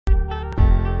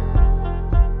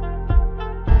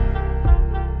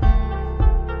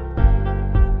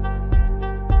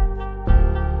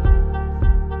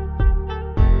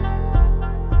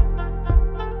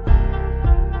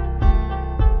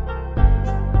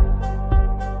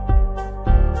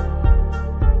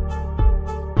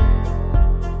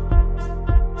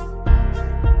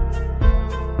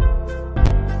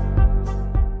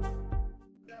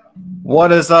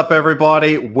What is up,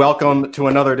 everybody? Welcome to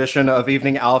another edition of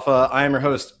Evening Alpha. I am your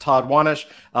host, Todd Wanish,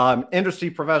 industry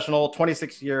professional,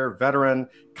 26-year veteran,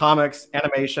 comics,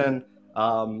 animation.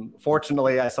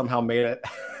 Fortunately, I somehow made it.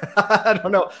 I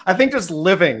don't know. I think just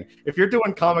living, if you're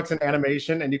doing comics and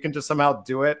animation and you can just somehow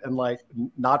do it and like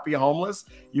not be homeless,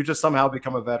 you just somehow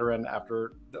become a veteran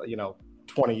after,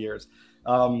 20 years.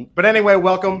 But anyway,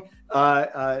 welcome.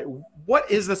 What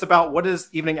is this about? What is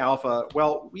Evening Alpha?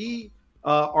 Well, we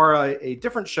are a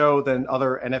different show than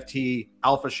other NFT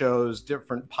alpha shows,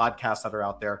 different podcasts that are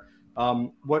out there.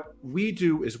 What we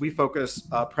do is we focus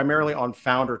primarily on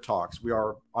founder talks. We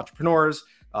are entrepreneurs.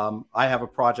 I have a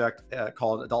project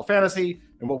called Adult Fantasy.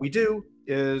 And what we do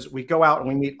is we go out and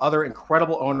we meet other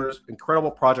incredible owners, incredible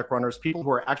project runners, people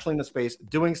who are actually in the space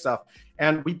doing stuff.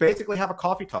 And we basically have a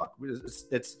coffee talk.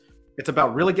 It's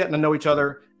about really getting to know each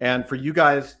other, and for you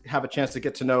guys have a chance to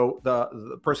get to know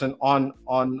the person on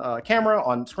camera,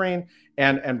 on screen,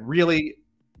 and really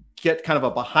get kind of a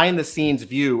behind the scenes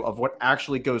view of what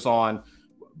actually goes on.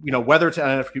 Whether it's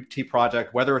an NFT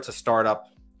project, whether it's a startup,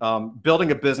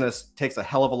 building a business takes a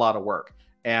hell of a lot of work,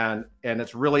 and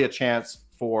it's really a chance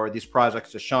for these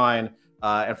projects to shine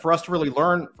and for us to really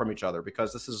learn from each other,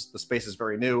 because the space is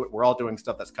very new. We're all doing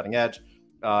stuff that's cutting edge.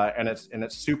 And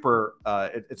it's super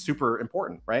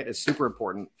important, right? It's super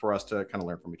important for us to kind of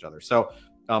learn from each other. So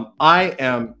I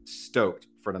am stoked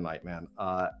for tonight, man.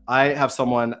 I have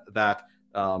someone that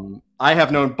I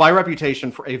have known by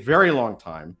reputation for a very long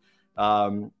time,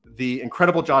 the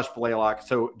incredible Josh Blaylock.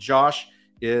 So Josh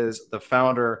is the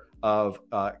founder of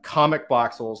Comic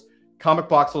Boxels. Comic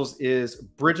Boxels is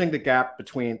bridging the gap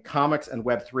between comics and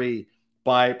Web3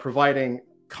 by providing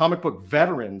comic book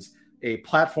veterans a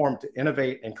platform to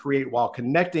innovate and create while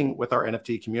connecting with our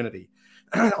NFT community.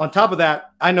 On top of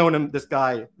that, I know this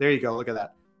guy. There you go. Look at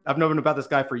that. I've known about this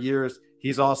guy for years.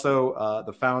 He's also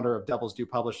the founder of Devil's Due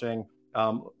Publishing,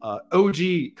 OG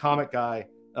comic guy,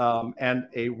 and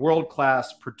a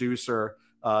world-class producer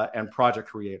and project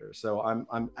creator. So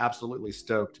I'm absolutely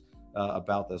stoked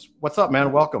about this. What's up,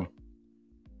 man? Welcome.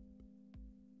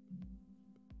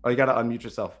 Oh, you got to unmute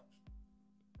yourself.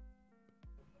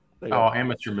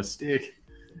 Amateur mistake.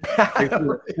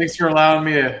 Thanks for allowing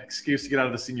me an excuse to get out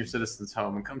of the senior citizens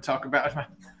home and come talk about my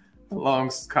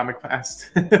long comic past.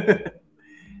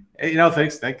 Hey,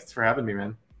 thanks for having me,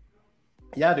 man.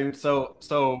 Yeah, dude. So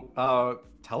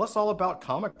tell us all about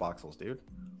Comic Boxels, dude.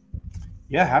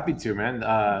 Yeah, happy to, man.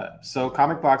 So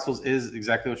Comic Boxels is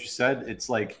exactly what you said. It's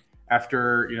like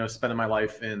after spending my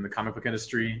life in the comic book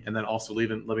industry and then also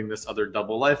living this other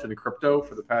double life in crypto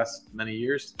for the past many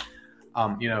years.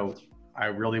 I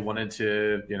really wanted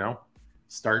to,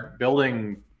 start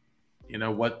building,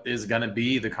 what is going to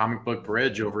be the comic book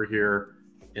bridge over here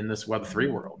in this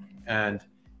Web3 world. And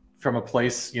from a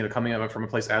place, coming up from a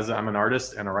place as I'm an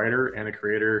artist and a writer and a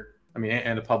creator,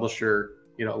 and a publisher,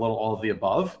 a little all of the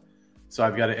above. So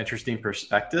I've got an interesting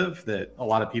perspective that a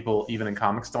lot of people, even in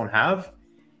comics, don't have.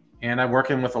 And I'm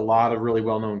working with a lot of really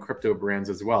well-known crypto brands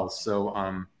as well. So,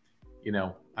 I'm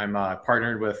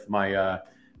partnered with my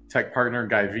tech partner,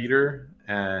 Guy Veeder,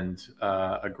 and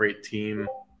a great team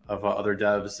of other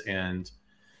devs and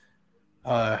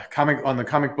on the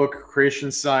comic book creation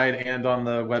side and on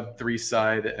the Web3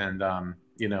 side. And,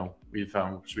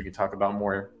 which we can talk about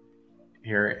more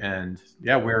here. And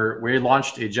yeah, we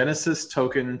launched a Genesis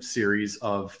token series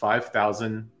of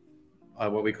 5,000,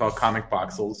 what we call Comic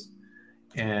Boxels.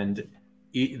 And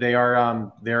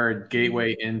they're a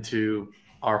gateway into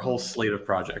our whole slate of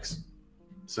projects.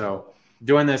 So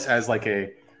doing this as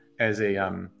a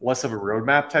less of a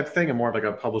roadmap type thing and more of like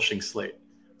a publishing slate.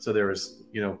 So there was,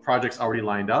 projects already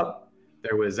lined up.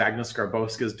 There was Agnes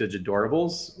Garboska's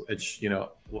Digidorables, which,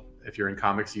 if you're in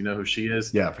comics, you know who she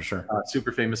is. Yeah, for sure.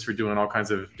 Super famous for doing all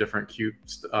kinds of different cute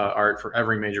art for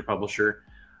every major publisher.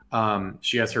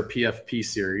 She has her PFP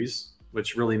series,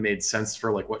 which really made sense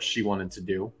for like what she wanted to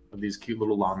do with these cute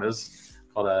little llamas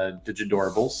called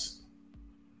Digidorables.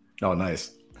 Oh,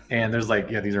 nice. And there's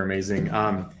these are amazing.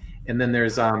 And then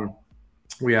there's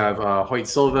we have Hoyt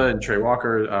Silva and Trey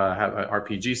Walker have an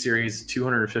RPG series,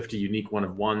 250 unique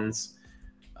one-of-ones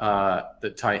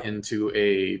that tie into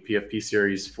a PFP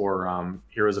series for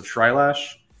Heroes of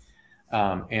Shrylash.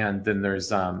 And then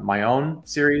there's my own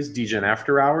series, DGen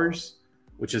After Hours,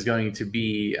 which is going to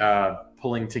be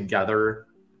pulling together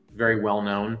very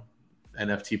well-known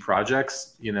NFT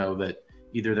projects, that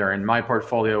either they're in my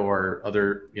portfolio or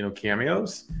other,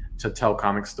 cameos to tell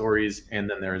comic stories. And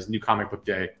then there's New Comic Book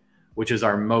Day, which is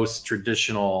our most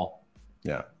traditional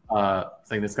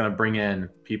thing that's going to bring in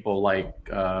people like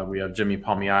we have Jimmy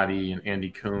Palmiotti and Andy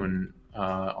Kuhn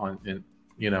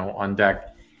on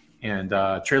deck. and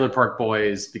Trailer Park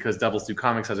Boys, because Devils Do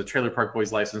Comics has a Trailer Park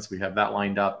Boys license. We have that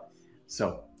lined up.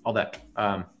 So all that.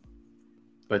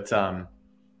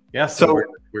 Yeah. So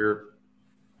we're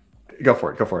go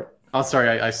for it. Oh,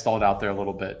 sorry, I stalled out there a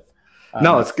little bit.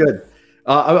 No, it's good.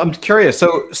 I'm curious.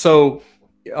 So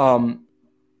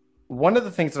one of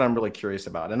the things that I'm really curious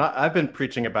about, and I've been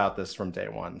preaching about this from day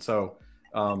one. So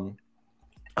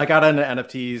I got into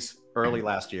NFTs early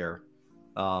last year,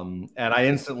 and I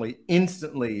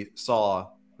instantly saw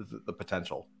the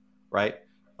potential, right?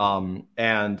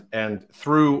 And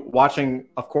through watching,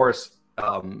 of course,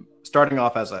 starting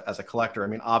off as a collector. I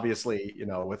mean, obviously,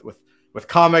 with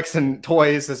comics and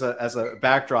toys as a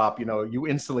backdrop, you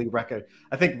instantly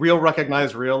I think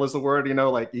recognize real is the word,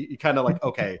 like you kind of like,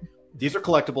 okay, these are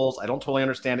collectibles. I don't totally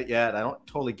understand it yet. I don't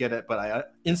totally get it, but I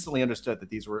instantly understood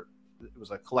that it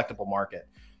was a collectible market.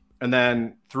 And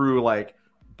then through like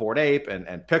Bored Ape and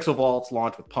Pixel Vaults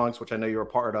launched with Punks, which I know you're a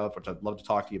part of, which I'd love to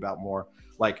talk to you about more.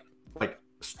 Like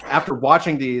after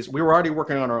watching these, we were already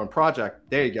working on our own project.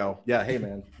 There you go. Yeah. Hey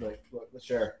man, look, let's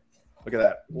share. Look at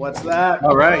that. What's that?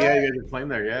 All right. Yeah, you guys are playing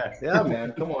there. Yeah. Yeah,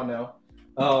 man. Come on now.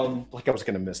 Like I was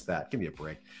gonna miss that. Give me a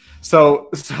break.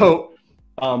 But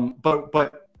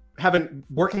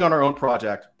working on our own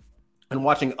project and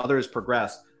watching others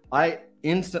progress, I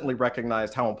instantly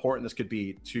recognized how important this could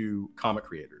be to comic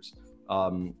creators.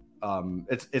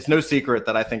 It's no secret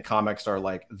that I think comics are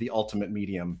like the ultimate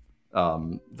medium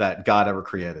that God ever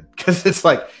created, because it's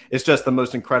just the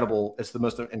most incredible. It's the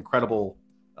most incredible.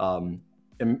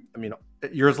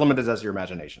 You're as limited as your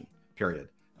imagination. Period.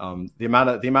 The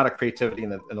amount of creativity in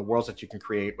the worlds that you can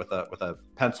create with a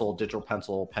pencil, digital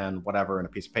pencil, pen, whatever, and a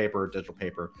piece of paper, digital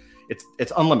paper,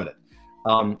 it's unlimited.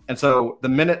 And so the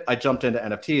minute I jumped into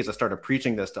NFTs, I started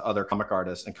preaching this to other comic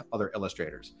artists and other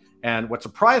illustrators. And what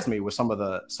surprised me was some of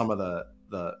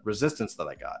the resistance that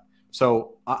I got.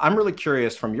 So I'm really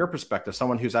curious from your perspective,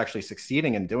 someone who's actually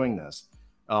succeeding in doing this.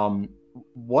 I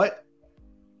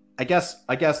guess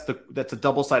that's a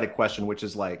double-sided question, which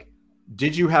is like,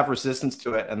 did you have resistance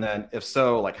to it? And then if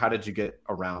so, like, how did you get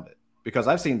around it? Because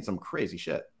I've seen some crazy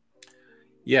shit.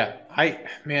 Yeah,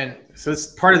 so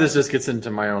part of this just gets into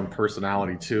my own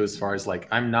personality too, as far as like,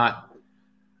 I'm not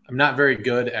very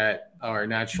good at, or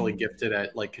naturally gifted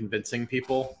at like convincing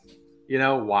people,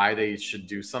 why they should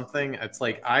do something. It's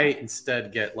like, I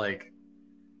instead get like,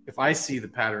 if I see the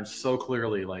pattern so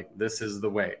clearly, like this is the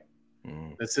way,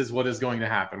 this is what is going to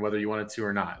happen, whether you want it to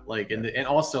or not. Like, and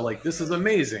also like, this is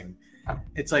amazing.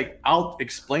 It's like, I'll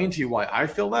explain to you why I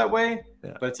feel that way,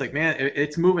 but it's like, man,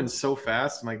 it's moving so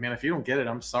fast. I'm like, man, if you don't get it,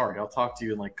 I'm sorry. I'll talk to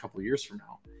you in like a couple of years from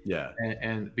now. Yeah.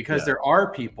 And because there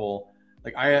are people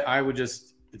like, I would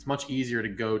just, it's much easier to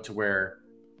go to where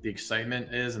the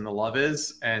excitement is and the love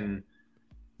is. And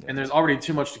there's already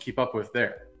too much to keep up with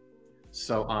there.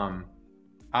 So,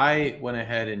 I went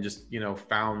ahead and just,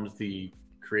 found the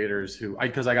creators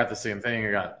because I got the same thing.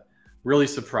 I got really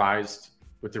surprised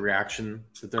with the reaction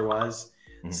that there was.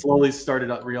 Slowly started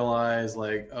to realize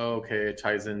like, oh, okay, it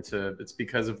ties into, it's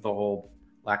because of the whole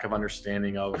lack of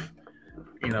understanding of,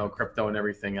 crypto and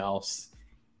everything else.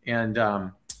 And,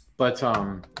 a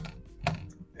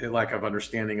lack of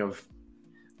understanding of,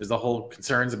 there's the whole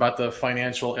concerns about the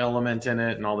financial element in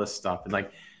it and all this stuff. And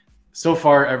like, so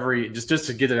far just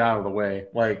to get it out of the way,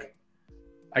 like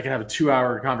I can have a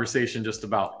 2-hour conversation just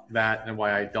about that and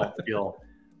why I don't feel,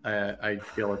 I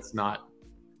feel it's not,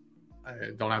 I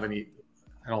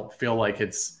don't feel like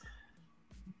it's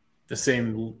the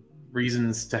same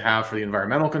reasons to have for the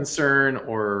environmental concern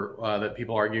or that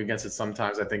people argue against it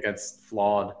sometimes. I think that's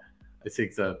flawed. I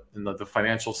think the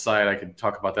financial side, I could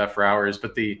talk about that for hours,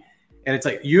 and it's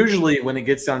like, usually when it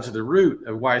gets down to the root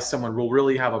of why someone will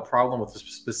really have a problem with the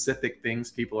specific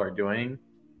things people are doing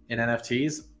in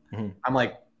NFTs, I'm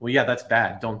like, well, yeah, that's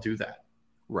bad. Don't do that.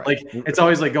 Right. Like, it's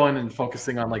always like going and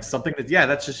focusing on like something that,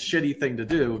 that's just a shitty thing to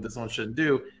do that someone shouldn't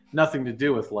do. Nothing to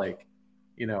do with like,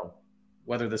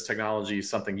 whether this technology is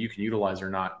something you can utilize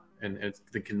or not, and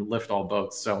it can lift all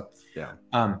boats. So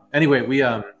anyway,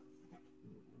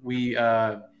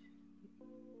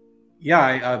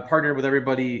 I partnered with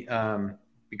everybody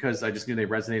because I just knew they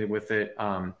resonated with it.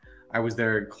 I was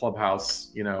there at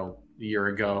Clubhouse, a year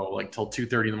ago, like till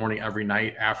 2:30 in the morning every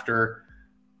night after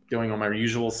doing all my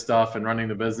usual stuff and running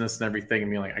the business and everything,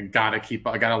 and being like, I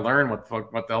gotta learn what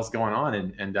the hell's going on.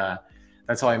 And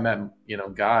that's how I met,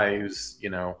 Guy, who's,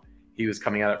 he was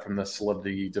coming at it from the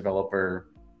celebrity developer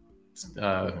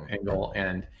angle.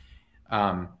 And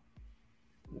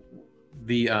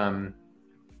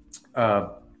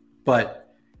but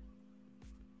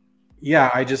yeah,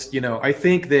 I just, I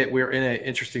think that we're in an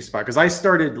interesting spot because I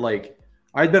started like,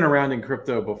 I'd been around in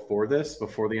crypto before this,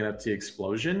 before the NFT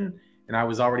explosion, and I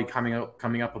was already coming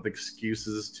up with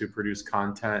excuses to produce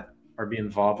content or be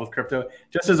involved with crypto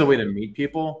just as a way to meet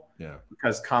people. Yeah.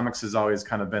 Because comics has always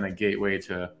kind of been a gateway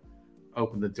to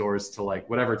open the doors to like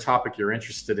whatever topic you're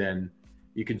interested in.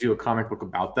 You could do a comic book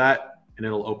about that and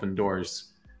it'll open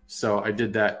doors. So I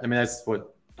did that. I mean, that's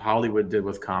what Hollywood did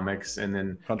with comics. And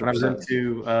then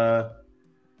 100%.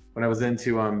 when I was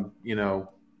into you know,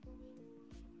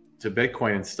 to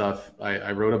Bitcoin and stuff,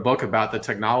 I wrote a book about the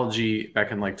technology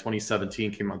back in like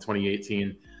 2017, came out in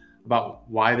 2018, about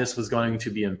why this was going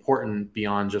to be important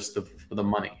beyond just the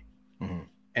money. Mm-hmm.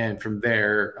 And from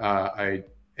there,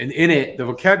 and in it, the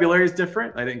vocabulary is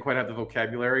different. I didn't quite have the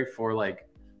vocabulary for like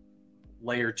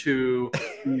layer 2,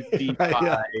 DeFi,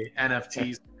 yeah.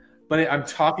 NFTs, but I'm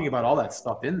talking about all that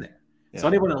stuff in there. Yeah. So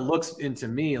anyone that looks into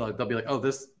me, like they'll be like, oh,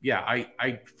 this, yeah,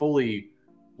 I fully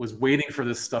was waiting for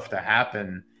this stuff to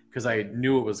happen because I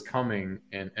knew it was coming.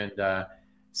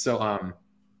 So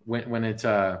when it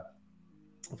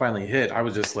finally hit, I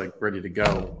was just like ready to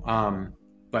go.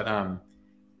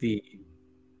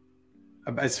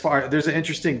 As far, there's an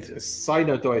interesting side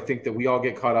note though, I think that we all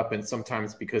get caught up in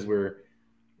sometimes because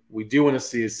we do want to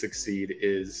see it succeed,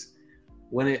 is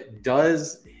when it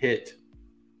does hit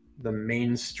the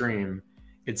mainstream,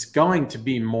 it's going to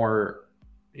be more,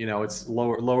 you know, it's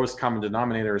lowest common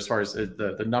denominator as far as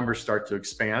the numbers start to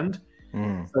expand.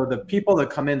 So the people that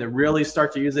come in that really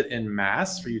start to use it in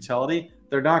mass for utility,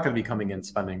 they're not going to be coming in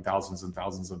spending thousands and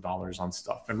thousands of dollars on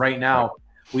stuff. And right now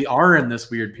we are in this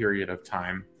weird period of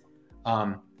time.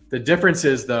 The difference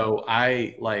is though,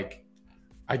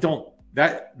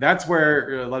 that's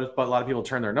where a lot of people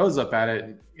turn their nose up at it.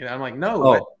 And, you know, I'm like,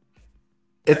 no,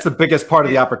 it's the biggest part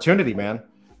of the opportunity, man.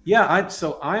 Yeah.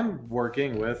 So I'm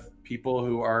working with people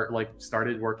who are like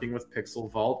started working with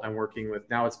Pixel Vault. I'm working with,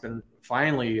 now it's been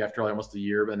finally after almost a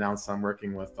year announced, I'm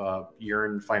working with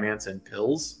Yearn Finance and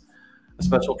Pills, a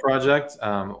special project.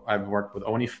 I've worked with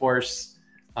Oniforce,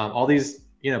 all these,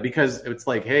 you know, because it's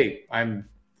like, hey,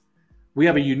 we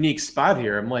have a unique spot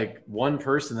here. I'm like one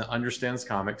person that understands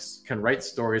comics, can write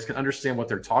stories, can understand what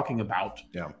they're talking about,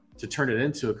 to turn it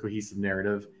into a cohesive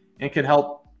narrative, and can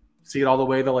help see it all the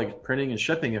way to like printing and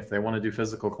shipping if they want to do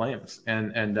physical claims.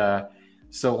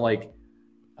 So like,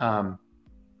 I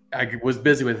was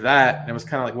busy with that, and it was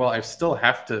kind of like, well,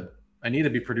 I need to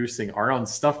be producing our own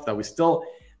stuff though.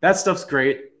 That stuff's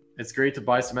great. It's great to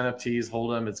buy some NFTs,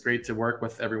 hold them. It's great to work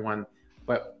with everyone,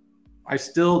 but I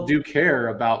still do care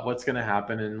about what's going to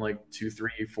happen in like 2, 3,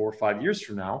 4, 5 years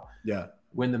from now. Yeah.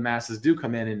 When the masses do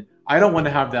come in, and I don't want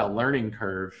to have that learning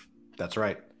curve. That's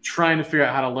right. Trying to figure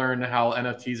out how to learn how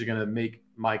NFTs are going to make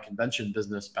my convention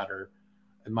business better,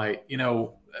 and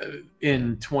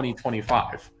in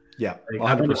 2025. Yeah, like,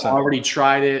 I've already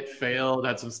tried it, failed,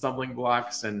 had some stumbling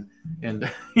blocks, and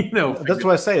that's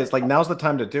what I say. It's like now's the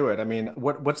time to do it. I mean,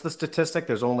 what's the statistic?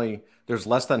 There's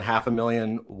less than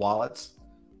 500,000 wallets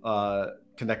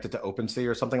connected to OpenSea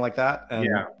or something like that.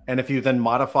 And if you then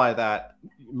modify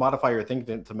your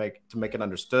thinking to make it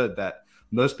understood that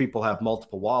most people have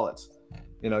multiple wallets,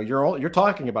 you know, you're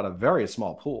talking about a very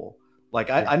small pool. Like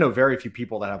I know very few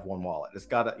people that have one wallet. It's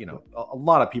got a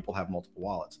lot of people have multiple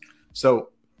wallets. So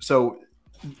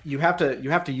you have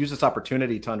to use this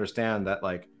opportunity to understand that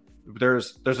like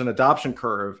there's an adoption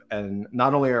curve, and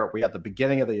not only are we at the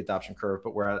beginning of the adoption curve,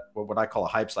 but we're at what I call a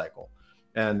hype cycle.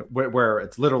 And where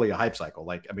it's literally a hype cycle.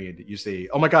 Like, I mean, you see,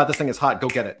 oh my God, this thing is hot, go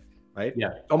get it, right?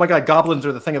 Yeah. Oh my God, goblins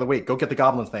are the thing of the week, go get the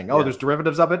goblins thing. Oh, there's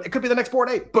derivatives of it. It could be the next Bored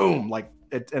Ape. Boom, like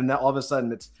it, and then all of a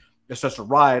sudden it's just a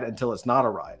ride until it's not a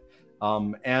ride.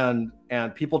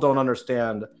 And people don't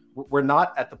understand. We're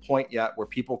not at the point yet where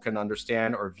people can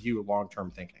understand or view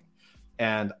long-term thinking,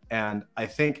 and I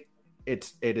think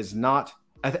it is not.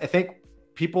 I think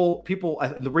people.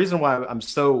 The reason why I'm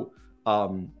so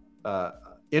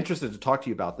interested to talk to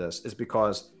you about this is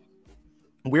because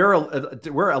we're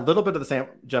a little bit of the same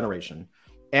generation,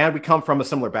 and we come from a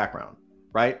similar background,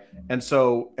 right? And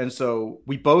so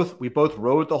we both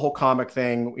rode the whole comic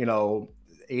thing,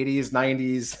 80s,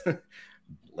 90s,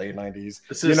 late 90s.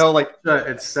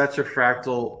 It's such a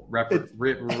fractal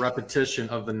repetition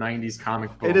of the 90s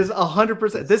comic book. It is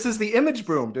 100%. This is the image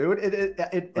boom, dude.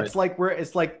 It's like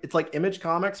Image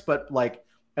Comics, but like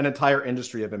an entire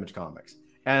industry of Image Comics.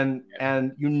 And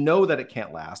that it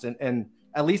can't last, and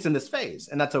at least in this phase,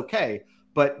 and that's okay.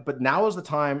 But now is the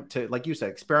time to, like you said,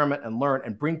 experiment and learn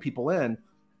and bring people in,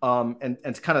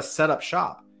 and kind of set up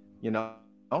shop,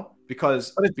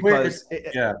 because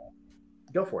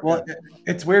go for it. Well,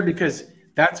 it's weird because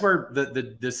that's where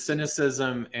the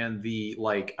cynicism and the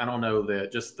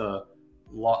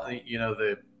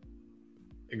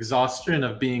exhaustion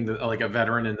of being like a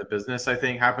veteran in the business, I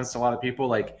think happens to a lot of people.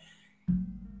 Like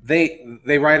they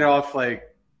write it off like,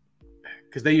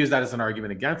 because they use that as an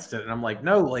argument against it. And I'm like,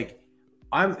 no, like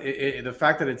the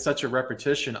fact that it's such a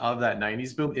repetition of that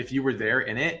 90s boom, if you were there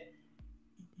in it,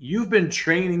 you've been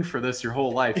training for this your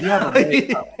whole life. You have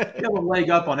a leg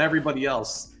up on everybody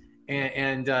else.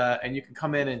 And you can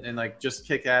come in and like just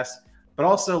kick ass. But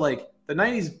also like the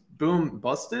 90s boom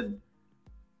busted,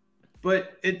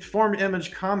 but it formed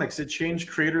Image Comics. It changed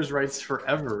creators' rights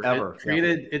forever.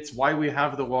 It's why we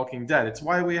have The Walking Dead. It's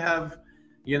why we have,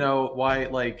 why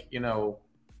like,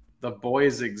 The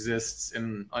Boys exists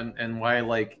and why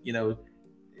like,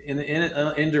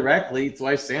 indirectly, it's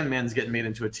why Sandman's getting made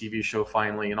into a TV show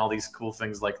finally and all these cool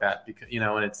things like that. Because,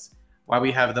 and it's why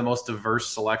we have the most diverse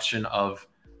selection of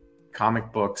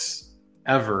comic books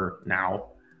ever now.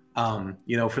 For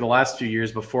the last few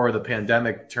years before the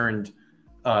pandemic turned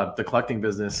the collecting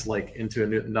business like into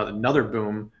another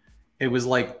boom, it was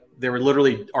like there were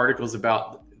literally articles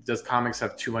about, does comics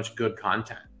have too much good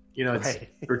content? There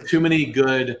were too many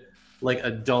good like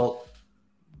adult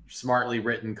smartly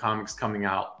written comics coming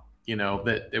out,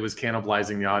 that it was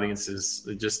cannibalizing the audiences.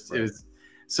 It was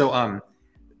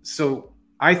so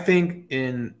I think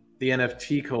in the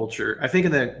NFT culture, I think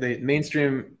in the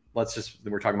mainstream,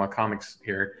 we're talking about comics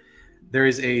here, there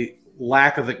is a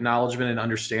lack of acknowledgement and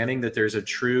understanding that there's a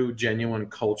true, genuine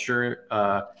culture,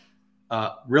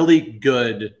 really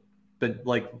good, but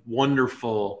like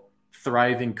wonderful,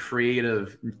 thriving,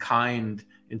 creative, kind,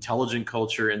 intelligent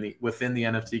culture within the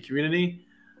NFT community.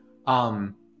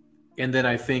 And then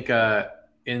I think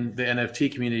in the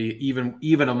NFT community,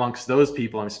 even amongst those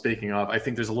people I'm speaking of, I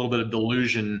think there's a little bit of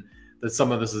delusion that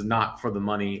some of this is not for the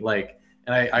money. Like,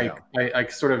 and I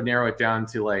sort of narrow it down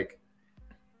to like,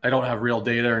 I don't have real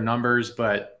data or numbers,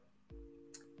 but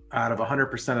out of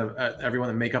 100% of everyone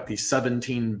that make up the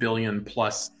 $17 billion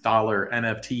plus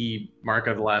NFT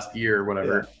market of the last year or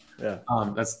whatever,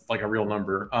 that's like a real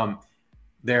number.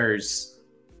 There's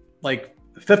like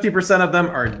 50% of them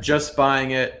are just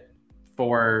buying it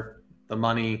for the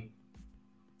money.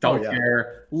 Don't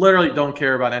care, literally don't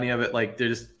care about any of it. Like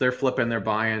they're flipping, they're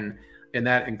buying, and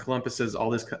that encompasses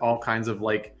all kinds of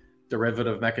like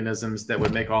derivative mechanisms that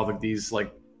would make all of these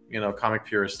like, comic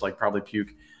purists like probably puke.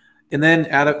 And then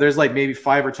there's like maybe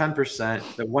 5 or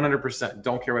 10% that 100%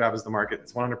 don't care what happens to the market.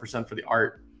 It's 100% for the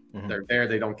art. Mm-hmm. They're there,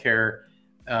 they don't care.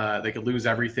 They could lose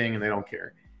everything and they don't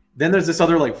care. Then there's this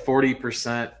other like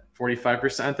 40%,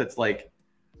 45% that's like,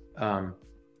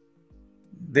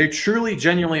 they truly,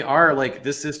 genuinely are like,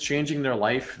 this is changing their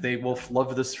life. They will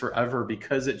love this forever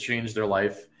because it changed their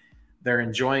life. They're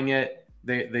enjoying it.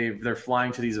 They're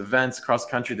flying to these events across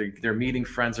the country. They're meeting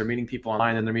friends. They're meeting people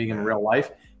online, and they're meeting in real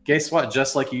life. Guess what?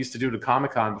 Just like you used to do to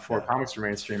Comic-Con before comics were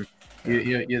mainstream,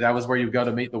 that was where you go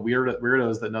to meet the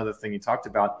weirdos that know the thing you talked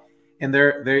about. And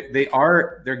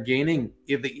they're gaining.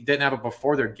 If they didn't have it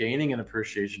before, they're gaining an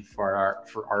appreciation for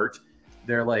art.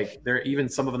 They're even,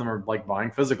 some of them are like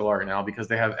buying physical art now because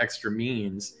they have extra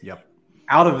means. Yep.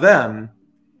 Out of them,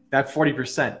 that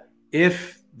 40%,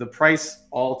 if the price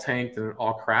all tanked and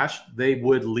all crashed, they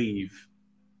would leave,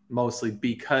 mostly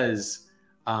because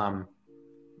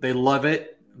they love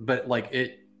it, but like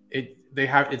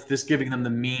it's this giving them the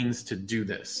means to do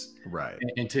this, right?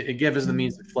 And it gives us the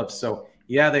means to flip. So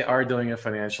yeah, they are doing it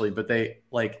financially, but it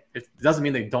doesn't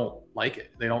mean they don't like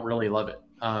it. They don't really love it.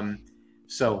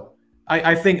 So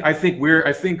I think on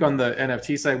the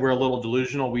NFT side, we're a little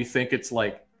delusional. We think it's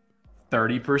like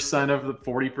 30% of the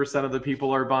 40% of the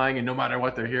people are buying, and no matter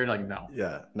what they're hearing, like, no.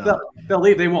 They'll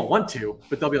leave. They won't want to,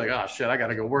 but they'll be like, oh shit, I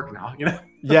gotta go work now.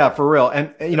 Yeah, for real.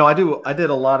 And I did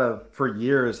a lot of, for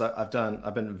years, I've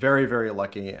been very, very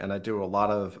lucky, and I do a lot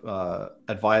of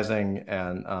advising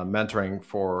and mentoring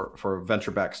for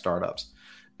venture-backed startups.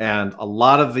 And a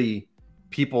lot of the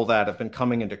people that have been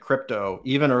coming into crypto,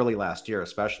 even early last year,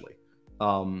 especially,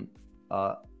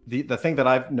 the thing that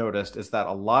I've noticed is that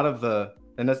a lot of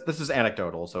and this is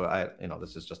anecdotal, so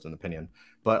this is just an opinion,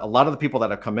 but a lot of the people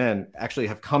that have come in actually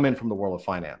have come in from the world of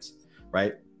finance,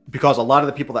 right? Because a lot of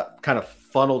the people that kind of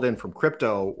funneled in from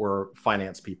crypto were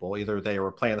finance people. Either they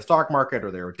were playing the stock market, or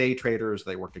they were day traders,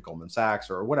 they worked at Goldman Sachs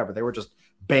or whatever. They were just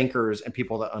bankers and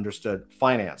people that understood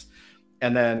finance.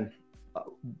 And then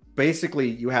basically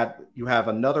you have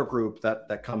another group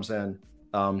that comes in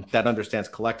that understands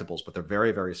collectibles, but they're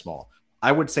very, very small.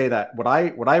 I would say that what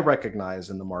I recognize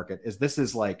in the market is this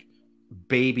is like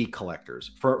baby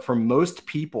collectors. For most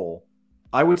people,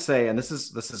 I would say, and this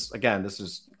is again, this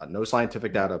is no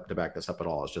scientific data to back this up at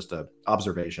all. It's just an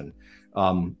observation.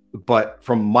 But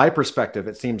from my perspective,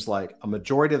 it seems like a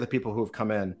majority of the people who have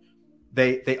come in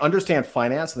they understand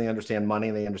finance and they understand money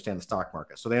and they understand the stock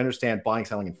market. So they understand buying,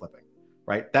 selling, and flipping,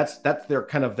 right? That's their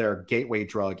kind of their gateway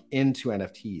drug into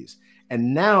NFTs.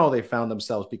 And now they found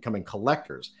themselves becoming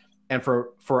collectors. And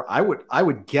for I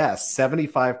would guess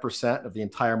 75% of the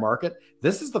entire market,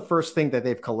 this is the first thing that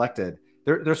they've collected.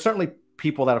 There's certainly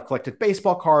people that have collected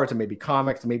baseball cards and maybe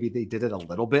comics. Maybe they did it a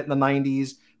little bit in the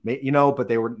 90s, but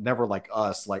they were never like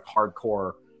us, like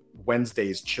hardcore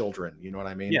Wednesday's children. You know what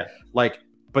I mean? Yeah.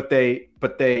 But they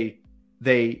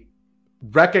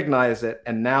recognize it,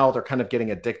 and now they're kind of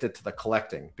getting addicted to the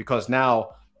collecting, because now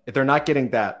if they're not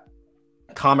getting that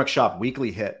comic shop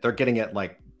weekly hit, they're getting it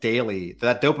like daily.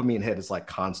 That dopamine hit is like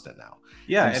constant now.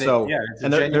 Yeah, and so it's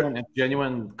a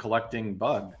genuine collecting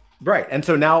bug. Right. And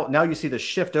so now you see the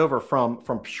shift over from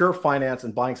pure finance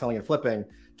and buying, selling, and flipping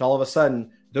to all of a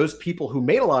sudden those people who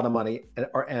made a lot of money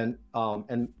and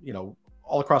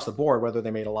all across the board, whether they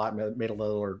made a lot, made a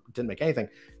little, or didn't make anything,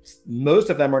 most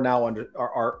of them are now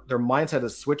their mindset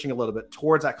is switching a little bit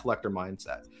towards that collector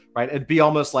mindset, right? It'd be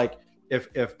almost like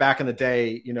if back in the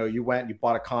day, you went and you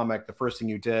bought a comic, the first thing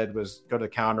you did was go to the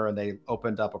counter and they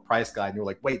opened up a price guide and you're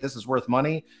like, wait, this is worth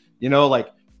money,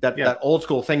 that old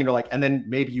school thing, and you're like, and then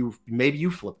maybe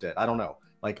you flipped it. I don't know.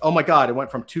 Like, oh my God, it went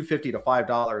from $2.50 to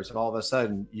 $5, and all of a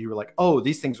sudden you were like, oh,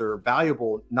 these things are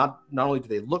valuable. Not only do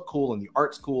they look cool and the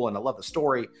art's cool and I love the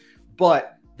story,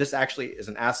 but this actually is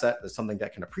an asset. That's something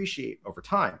that can appreciate over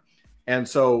time. And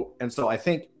so I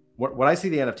think what I see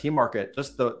the NFT market,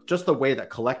 just the way that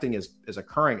collecting is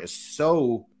occurring is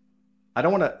so. I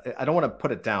don't want to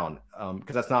put it down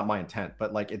because that's not my intent,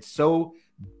 but like it's so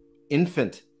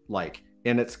infant like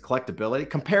in its collectability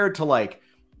compared to like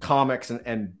comics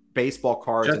and baseball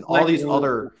cards just and all these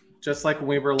other. Just like when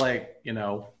we were like,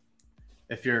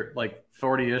 if you're like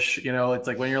 40-ish, it's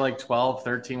like when you're like 12,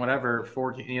 13, whatever,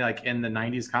 14, like in the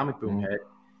 90s comic boom hit,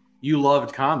 you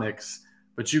loved comics,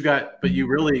 but you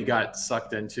really got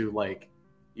sucked into like,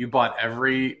 you bought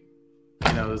every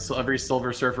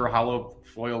Silver Surfer hollow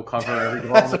foil cover, every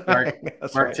Mark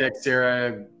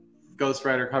Texeira Ghost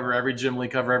Rider cover, every Jim Lee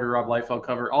cover, every Rob Liefeld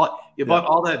cover, bought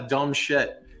all that dumb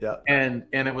shit. Yeah. And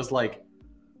it was like,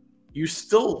 you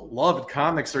still loved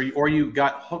comics, or you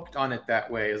got hooked on it that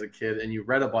way as a kid and you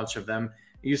read a bunch of them.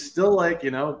 You still like,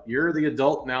 you're the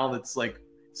adult now that's like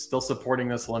still supporting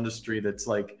this whole industry that's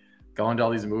like going to all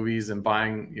these movies and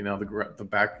buying, the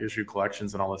back issue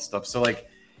collections and all this stuff. So like,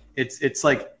 it's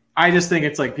like, I just think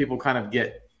it's like people kind of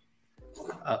get,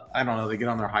 I don't know, they get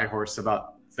on their high horse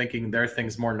about thinking their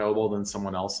thing's more noble than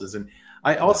someone else's. And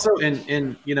I also, I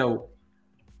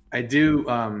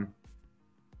do,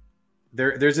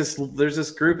 there's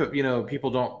this group of,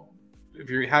 people if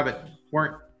you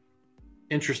weren't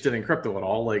interested in crypto at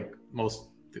all, like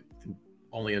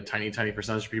only a tiny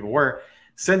percentage of people were,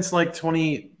 since like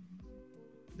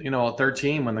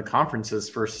 2013 when the conferences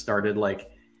first started,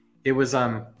 like it was,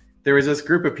 there was this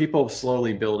group of people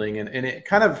slowly building, and it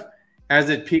kind of, as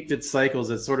it peaked its cycles,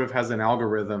 it sort of has an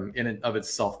algorithm in and of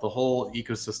itself. The whole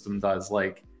ecosystem does,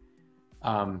 like,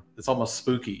 it's almost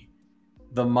spooky.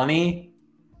 The money,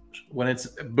 when it's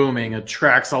booming,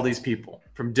 attracts all these people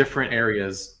from different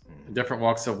areas, different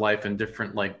walks of life, and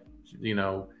different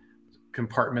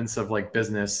compartments of like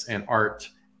business and art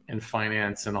and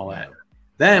finance and all that.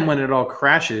 Then when it all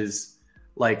crashes,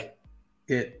 like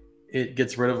it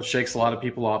gets rid of, shakes a lot of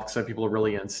people off because people are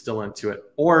really still into it.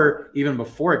 Or even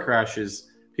before it crashes,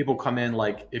 people come in,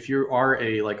 like if you are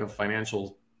a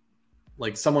financial,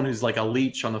 like someone who's like a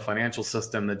leech on the financial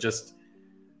system that just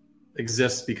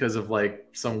exists because of like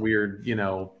some weird,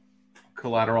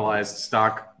 collateralized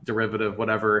stock derivative,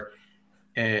 whatever,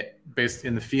 based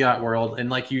in the fiat world. And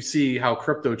like you see how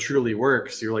crypto truly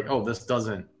works, you're like, oh, this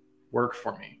doesn't work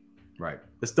for me. Right.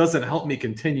 This doesn't help me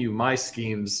continue my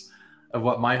schemes of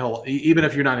what my whole, even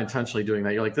if you're not intentionally doing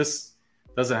that, you're like, this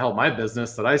doesn't help my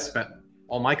business that I spent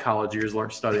all my college years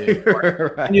studying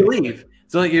for. Right. And you leave.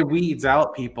 So like it weeds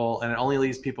out people, and it only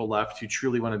leaves people left who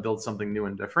truly want to build something new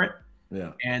and different.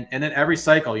 Yeah. And then every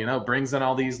cycle, brings in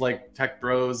all these like tech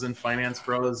bros and finance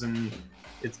bros, and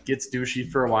it gets douchey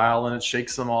for a while and it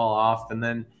shakes them all off. And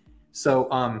then, so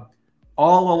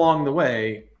all along the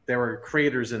way, there were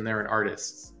creators in there and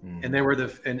artists, and they were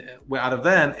and out of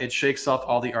them, it shakes off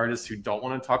all the artists who don't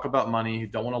want to talk about money, who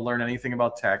don't want to learn anything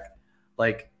about tech.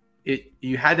 Like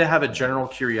you had to have a general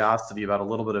curiosity about a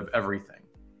little bit of everything.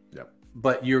 Yep.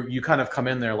 But you kind of come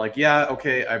in there like, yeah,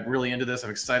 okay, I'm really into this,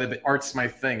 I'm excited, but art's my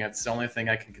thing. That's the only thing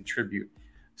I can contribute.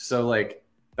 So like,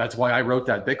 that's why I wrote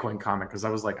that Bitcoin comic, because I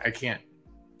was like, I can't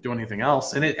do anything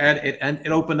else. And it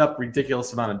opened up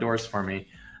ridiculous amount of doors for me.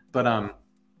 But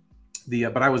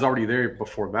but I was already there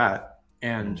before that.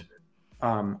 And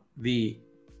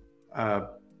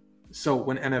So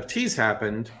when NFTs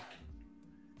happened,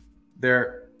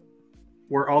 there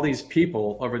were all these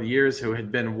people over the years who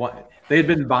had been they had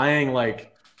been buying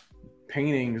like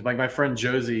paintings. Like my friend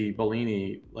Josie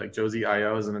Bellini, like Josie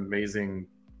IO is an amazing,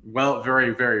 very,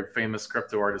 very famous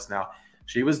crypto artist now.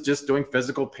 She was just doing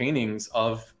physical paintings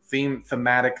of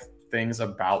thematic things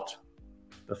about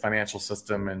the financial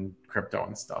system and crypto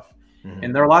and stuff. Mm-hmm.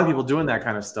 And there are a lot of people doing that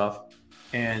kind of stuff.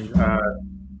 And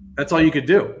that's all you could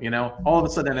do, you know. All of a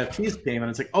sudden NFTs came and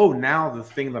it's like, oh, now the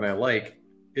thing that I like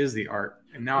is the art.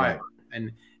 And now right.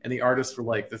 and the artists were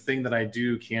like, the thing that I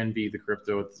do can be the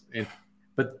crypto.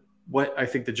 But what I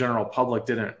think the general public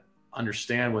didn't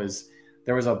understand was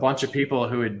there was a bunch of people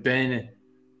who had been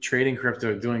trading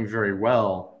crypto doing very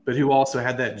well, but who also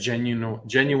had that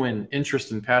genuine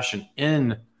interest and passion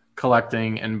in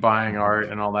collecting and buying art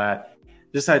and all that.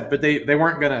 But they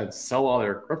weren't gonna sell all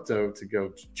their crypto to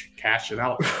go cash it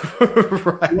out.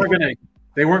 Right.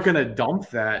 They weren't gonna dump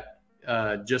that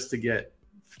just to get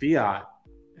fiat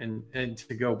and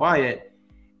to go buy it.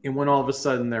 And when all of a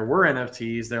sudden there were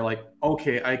NFTs, they're like,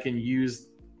 okay, I can use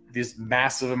this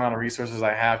massive amount of resources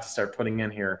I have to start putting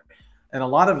in here. And a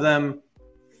lot of them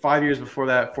 5 years before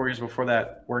that, 4 years before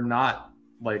that, were not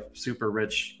like super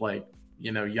rich, like,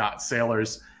 you know, yacht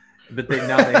sailors. But they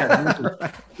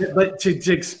have. But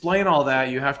to explain all that,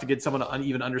 you have to get someone to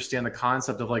even understand the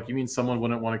concept of like, you mean someone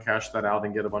wouldn't want to cash that out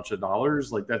and get a bunch of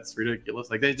dollars? Like, that's ridiculous.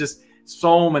 Like, they just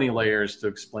so many layers to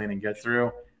explain and get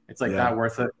through. It's like not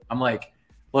worth it. I'm like,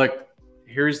 look,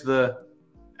 here's the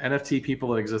NFT people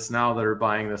that exist now that are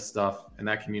buying this stuff in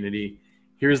that community.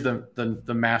 Here's the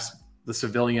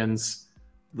civilians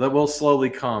that will slowly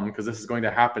come because this is going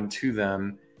to happen to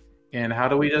them. And how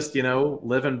do we just, you know,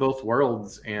 live in both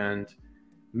worlds and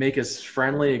make as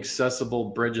friendly,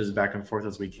 accessible bridges back and forth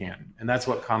as we can? And that's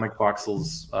what Comic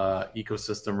Boxels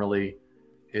ecosystem really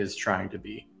is trying to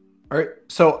be. All right.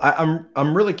 So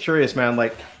I'm really curious, man.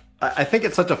 Like, I think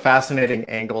it's such a fascinating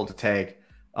angle to take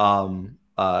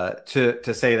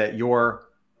to say that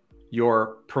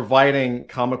you're providing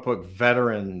comic book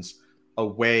veterans a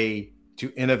way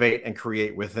to innovate and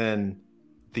create within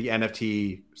the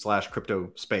NFT /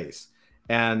 crypto space.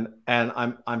 And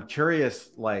I'm curious,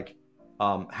 like,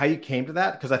 how you came to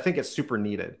that, because I think it's super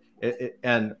needed.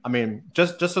 And I mean,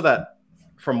 just so that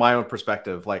from my own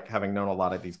perspective, like having known a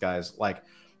lot of these guys, like,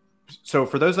 so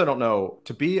for those that don't know,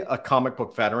 to be a comic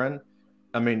book veteran,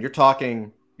 I mean, you're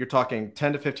talking 10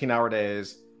 to 15 hour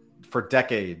days for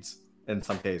decades in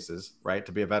some cases, right?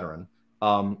 To be a veteran.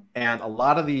 And a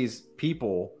lot of these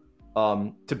people,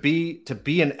 to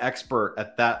be an expert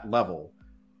at that level,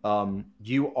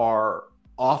 you are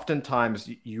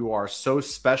so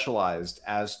specialized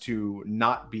as to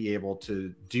not be able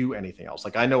to do anything else.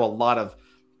 Like, I know a lot of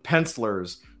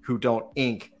pencilers who don't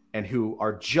ink and who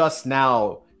are just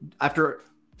now, after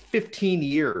 15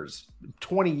 years,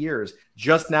 20 years,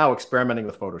 just now experimenting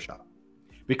with Photoshop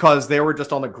because they were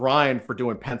just on the grind for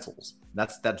doing pencils.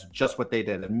 That's just what they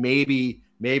did. And maybe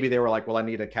they were like, well, I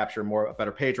need to capture a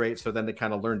better page rate. So then they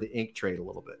kind of learned the ink trade a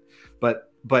little bit,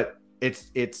 but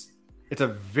it's a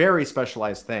very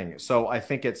specialized thing. So I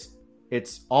think it's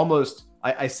almost,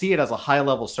 I see it as a high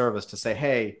level service to say,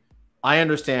 hey, I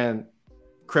understand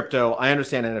crypto. I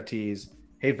understand NFTs.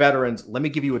 Hey, veterans, let me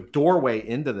give you a doorway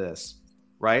into this.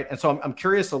 Right. And so I'm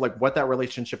curious to like what that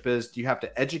relationship is. Do you have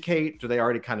to educate? Do they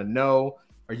already kind of know?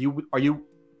 Are you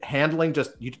handling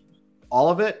just all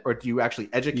of it, or do you actually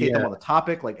educate them on the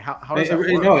topic? Like how does that work?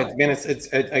 No, it's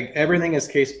everything is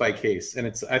case by case,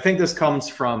 and I think this comes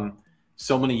from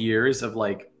so many years of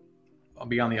like, I'll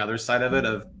be on the other side of it,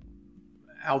 of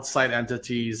outside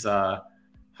entities,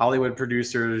 Hollywood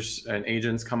producers and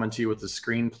agents coming to you with a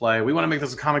screenplay. We want to make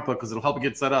this a comic book because it'll help you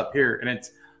get set up here, and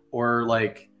it's, or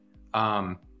like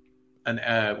an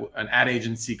ad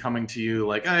agency coming to you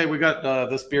like, hey, we got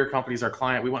this beer company's our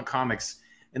client, we want comics,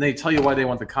 and they tell you why they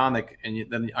want the comic, and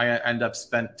then I end up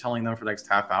telling them for the next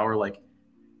half hour, like,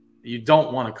 you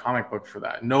don't want a comic book for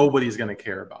that. Nobody's going to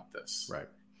care about this. Right.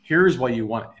 Here's why you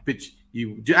want it. But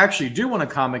you actually do want a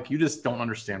comic. You just don't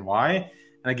understand why.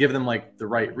 And I give them like the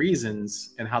right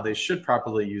reasons and how they should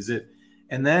properly use it.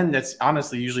 And then that's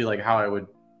honestly usually like how I would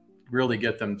really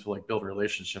get them to like build a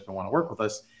relationship and want to work with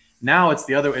us. Now it's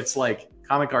it's like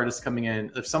comic artists coming in.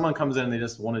 If someone comes in and they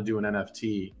just want to do an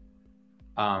NFT,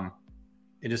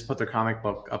 and just put their comic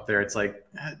book up there, it's like,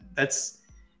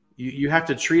 you have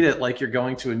to treat it like you're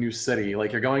going to a new city,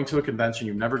 like you're going to a convention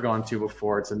you've never gone to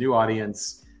before. It's a new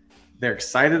audience. They're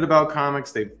excited about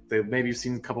comics. They've maybe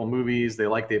seen a couple of movies. They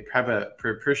have a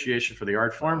appreciation for the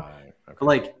art form. Okay. But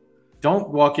like, don't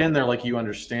walk in there like you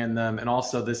understand them. And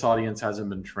also, this audience hasn't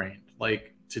been trained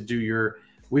like to do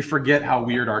we forget how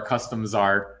weird our customs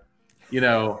are.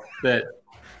 That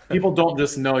people don't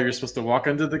just know you're supposed to walk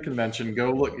into the convention,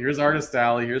 go look. Here's Artist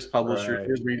Alley. Here's Publisher. Right.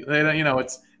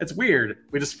 Here's it's weird.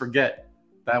 We just forget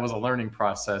that was a learning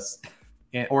process,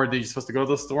 or they're supposed to go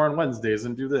to the store on Wednesdays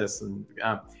and do this. And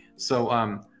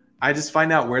I just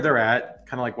find out where they're at,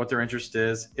 kind of like what their interest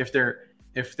is. If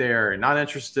they're not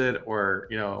interested, or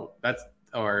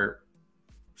or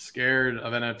scared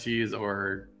of NFTs,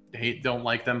 or don't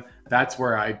like them, that's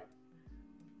where I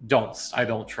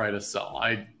don't try to sell.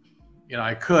 I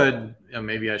could,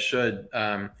 maybe I should,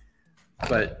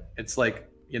 but it's like,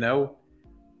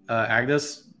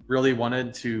 Agnes really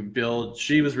wanted to build.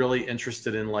 She was really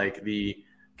interested in like the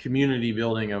community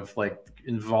building of like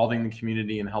involving the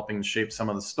community and helping shape some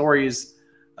of the stories,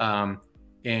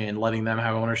 and letting them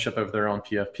have ownership of their own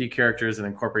PFP characters and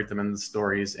incorporate them in the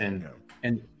stories. And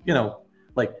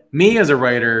like me as a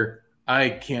writer, I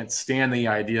can't stand the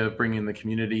idea of bringing the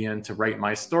community in to write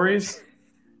my stories.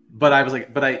 But I was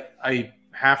like, I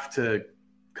have to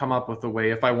come up with a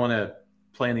way. If I want to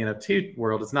play in the NFT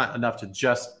world, it's not enough to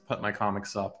just put my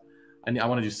comics up. I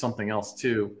want to do something else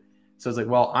too. So it's like,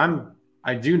 well,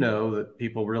 I do know that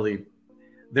people really,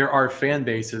 there are fan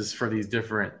bases for these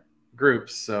different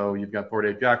groups. So you've got Bored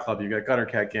Ape Yacht Club, you've got Gutter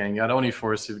Cat Gang, you got Oni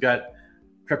Force, you've got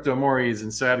Crypto Moris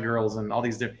and Sad Girls and all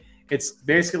these different. It's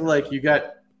basically like you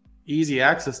got easy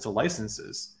access to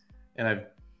licenses. And I've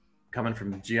coming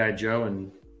from G.I. Joe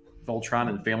and Voltron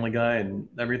and Family Guy and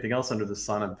everything else under the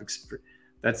sun.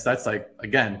 That's like,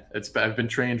 again, I've been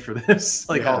trained for this.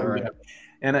 Like, yeah, right.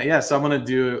 And so I'm going to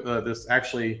do this.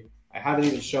 Actually, I haven't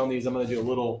even shown these. I'm going to do a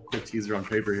little quick teaser on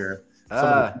paper here. Some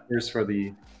of the teasers for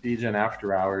the DGen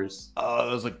After Hours. Oh,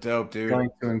 those look dope, dude. Going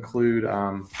to include,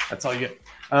 that's all you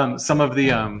get. Some of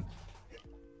the,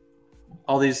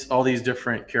 all these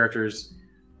different characters,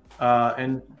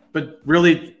 but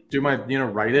really do my,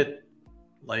 write it.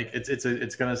 Like it's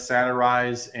going to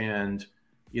satirize and,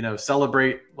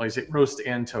 celebrate, like I say, roast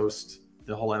and toast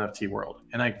the whole NFT world.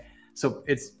 And so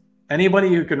it's anybody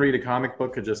who can read a comic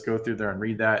book could just go through there and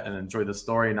read that and enjoy the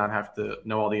story and not have to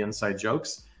know all the inside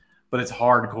jokes, but it's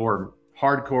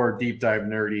hardcore, deep dive,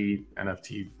 nerdy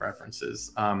NFT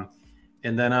references. And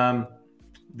then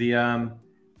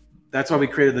that's why we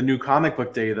created the new comic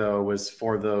book day, though, was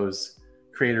for those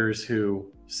creators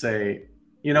who say,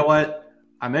 you know what?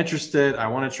 I'm interested. I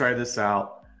want to try this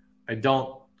out. I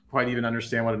don't quite even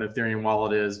understand what an Ethereum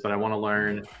wallet is, but I want to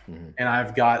learn. Mm-hmm. And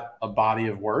I've got a body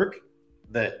of work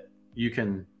that you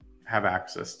can have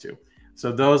access to.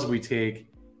 So those we take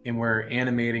and we're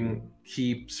animating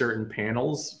key certain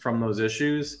panels from those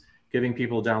issues, giving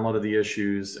people download of the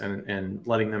issues and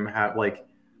letting them have like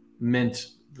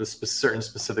mint the certain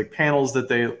specific panels that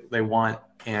they want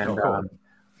and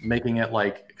making it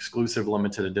like exclusive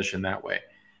limited edition that way.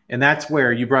 And that's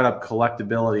where you brought up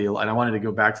collectability, and I wanted to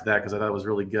go back to that because I thought it was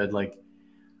really good. Like,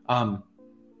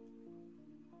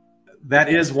 that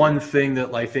is one thing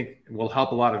that I think will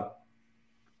help a lot of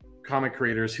comic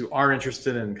creators who are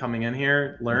interested in coming in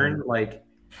here learn. Mm-hmm. Like,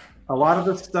 a lot of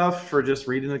the stuff for just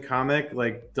reading the comic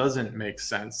like doesn't make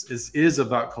sense. Is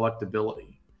about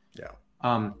collectability. Yeah.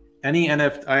 Any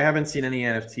NFT, I haven't seen any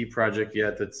NFT project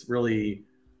yet that's really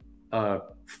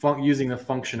using the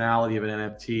functionality of an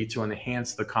NFT to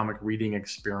enhance the comic reading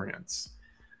experience.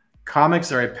 Comics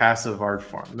are a passive art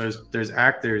form. There's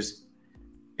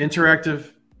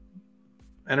interactive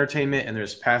entertainment and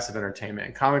there's passive entertainment.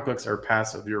 And comic books are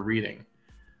passive. You're reading.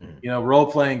 Mm.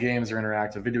 Role-playing games are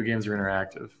interactive. Video games are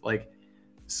interactive. Like,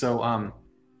 so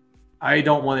I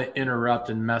don't want to interrupt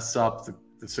and mess up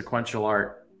the sequential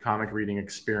art comic reading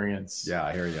experience. Yeah,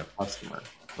 I hear you. Customer.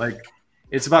 Like,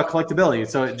 it's about collectability.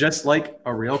 So just like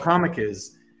a real comic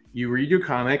is, you read your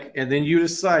comic and then you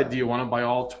decide, do you want to buy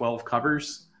all 12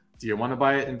 covers? Do you want to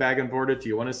buy it and bag and board it? Do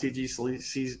you want to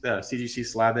CGC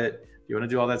slab it? Do you want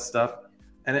to do all that stuff?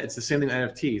 And it's the same thing with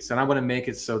NFTs. And I want to make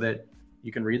it so that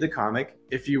you can read the comic.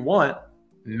 If you want,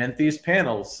 mint these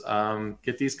panels,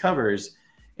 get these covers.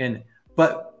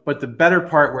 But the better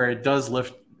part where it does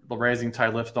lift, the rising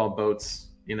tide lift all boats,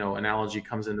 analogy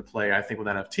comes into play, I think, with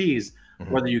NFTs,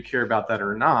 whether you care about that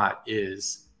or not,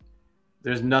 is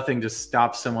there's nothing to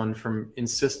stop someone from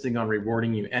insisting on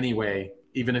rewarding you anyway,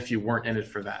 even if you weren't in it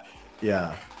for that.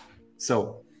 Yeah.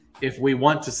 So if we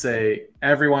want to say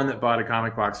everyone that bought a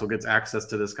comic box will get access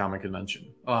to this comic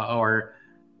convention, or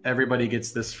everybody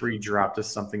gets this free drop to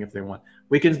something if they want,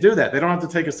 we can do that. They don't have to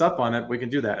take us up on it. We can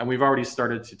do that. And we've already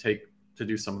started to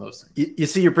do some of those things. You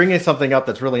see, you're bringing something up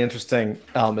that's really interesting,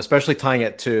 especially tying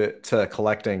it to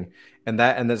collecting. And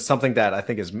that's something that I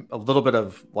think is a little bit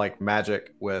of like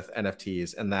magic with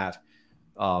NFTs, and that,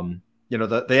 you know,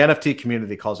 the NFT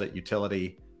community calls it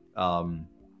utility.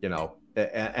 You know,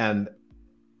 and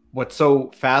what's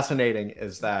so fascinating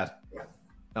is that,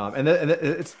 and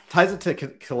it ties it to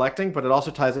collecting, but it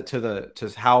also ties it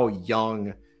to how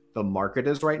young the market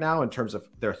is right now in terms of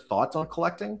their thoughts on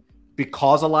collecting,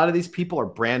 because a lot of these people are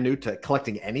brand new to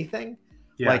collecting anything.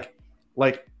 Yeah.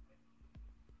 Like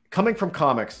coming from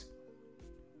comics,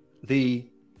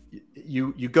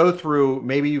 you go through,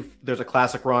 maybe there's a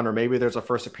classic run, or maybe there's a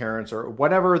first appearance, or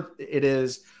whatever it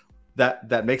is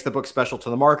that makes the book special to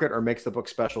the market or makes the book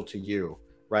special to you,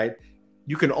 right?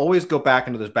 You can always go back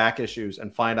into those back issues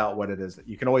and find out what it is that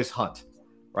you can always hunt,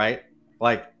 right?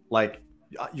 Like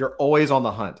you're always on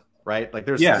the hunt, right? Like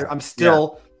I'm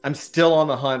still on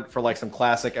the hunt for like some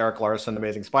classic Eric Larson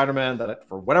Amazing Spider-Man that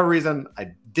for whatever reason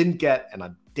I didn't get, and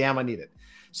I need it.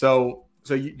 So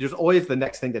there's always the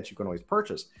next thing that you can always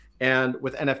purchase. And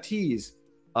with NFTs,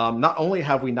 not only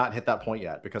have we not hit that point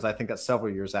yet, because I think that's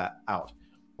several years out,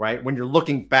 right? When you're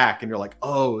looking back and you're like,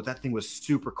 oh, that thing was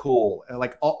super cool. And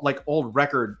like old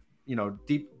record, you know,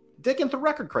 dig into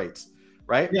record crates,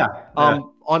 right? Yeah.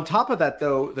 On top of that,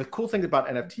 though, the cool thing about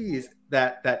NFTs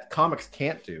that comics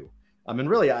can't do, I mean,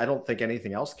 really, I don't think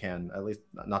anything else can, at least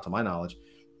not to my knowledge,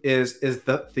 is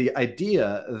the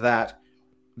idea that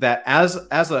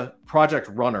as a project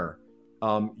runner,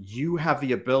 you have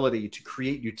the ability to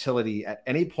create utility at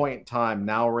any point in time,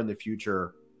 now or in the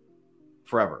future,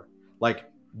 forever. Like,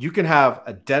 you can have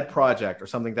a dead project or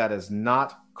something that is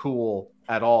not cool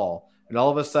at all, and all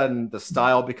of a sudden the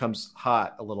style becomes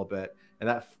hot a little bit,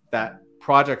 and that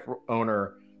project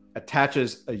owner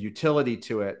attaches a utility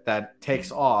to it that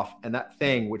takes off, and that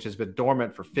thing which has been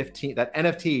dormant for that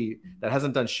NFT that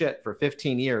hasn't done shit for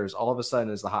 15 years all of a sudden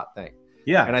is the hot thing.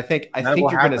 Yeah. And I think you're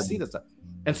going to see this stuff.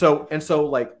 And so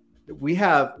like we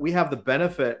have the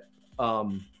benefit,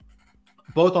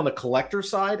 both on the collector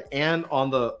side and on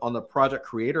the project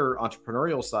creator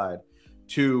entrepreneurial side,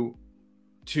 to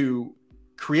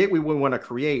create what we want to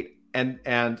create.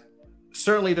 And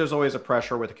certainly there's always a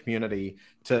pressure with the community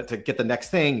to get the next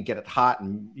thing, get it hot,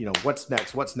 and, you know, what's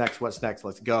next,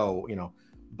 let's go, you know.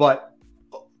 But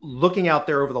looking out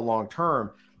there over the long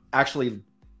term, actually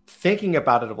thinking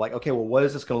about it of like, okay, well, what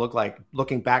is this going to look like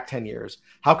looking back 10 years?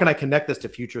 How can I connect this to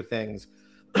future things?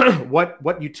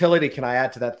 What utility can I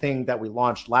add to that thing that we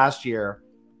launched last year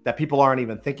that people aren't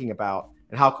even thinking about?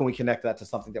 And how can we connect that to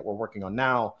something that we're working on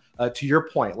now? To your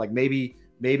point, like maybe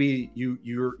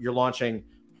you're launching,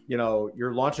 you know,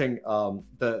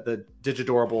 the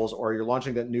Digidorables, or you're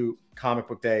launching that new comic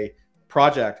book day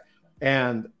project,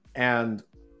 and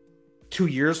 2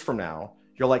 years from now,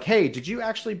 you're like, hey, did you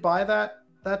actually buy that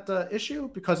issue?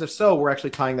 Because if so, we're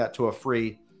actually tying that to a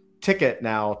free ticket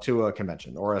now to a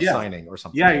convention or a signing or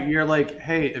something. Yeah, you're like,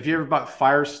 hey, if you ever bought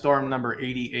Firestorm number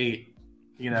 88,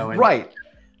 you know, and right.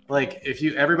 Like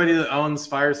everybody that owns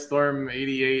Firestorm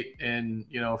 88 and,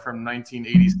 you know, from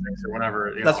 1986 or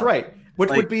whatever. That's know, right. Which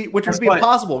would be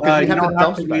impossible because you don't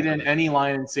have to meet in any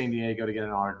line in San Diego to get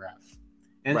an autograph.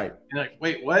 And, right. And like,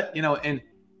 wait, what? You know, and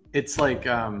it's like,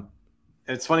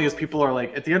 it's funny because people are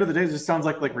like, at the end of the day, it just sounds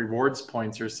like rewards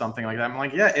points or something like that. I'm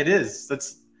like, yeah, it is.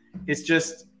 It's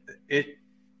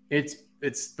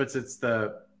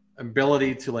the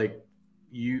ability to like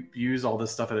use all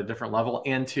this stuff at a different level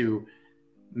and to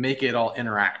make it all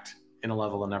interact in a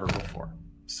level than never before.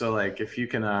 So like, if you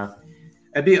can,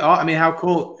 it'd be, I mean, how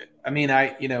cool. I mean,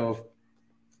 you know,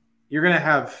 you're going to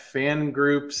have fan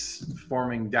groups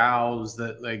forming DAOs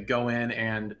that like go in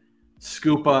and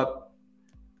scoop up.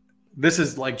 This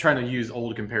is like trying to use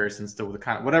old comparisons to the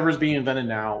kind of whatever's being invented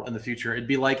now in the future. It'd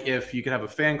be like if you could have a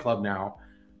fan club now,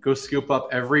 go scoop up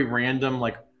every random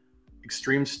like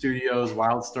Extreme Studios,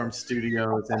 Wildstorm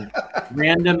Studios, and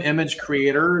random image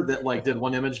creator that like did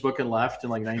one image book and left in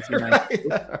like 1990.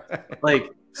 Right.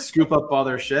 Like scoop up all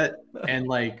their shit and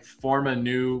like form a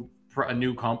new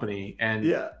company.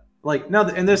 And like, no,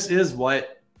 and this is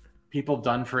what people have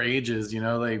done for ages, you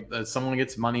know, like someone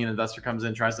gets money, an investor comes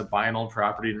in, tries to buy an old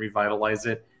property and revitalize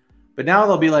it. But now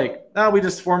they'll be like, no, we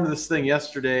just formed this thing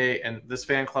yesterday and this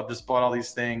fan club just bought all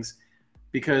these things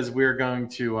because we're going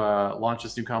to launch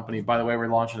this new company. By the way, we're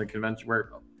launching a convention. We're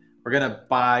going to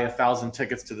buy 1,000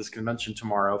 tickets to this convention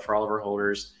tomorrow for all of our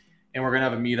holders. And we're going to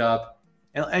have a meetup.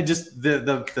 And just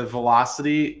the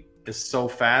velocity is so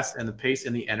fast, and the pace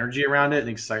and the energy around it and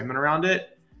the excitement around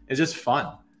it is just fun.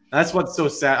 And that's what's so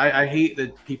sad. I hate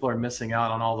that people are missing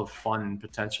out on all the fun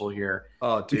potential here.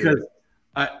 Oh, dude.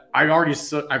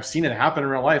 Because I've seen it happen in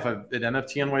real life. At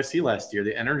NFT NYC last year,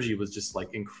 the energy was just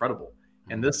like incredible.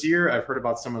 And this year, I've heard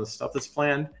about some of the stuff that's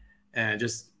planned, and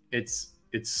it's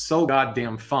so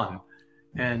goddamn fun.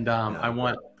 And I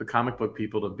want the comic book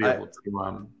people to be able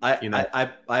to,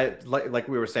 I like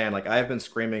we were saying, like I've been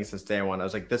screaming since day one. I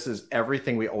was like, this is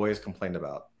everything we always complained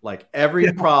about. Like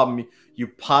every problem you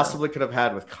possibly could have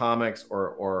had with comics,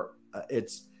 or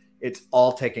it's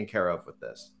all taken care of with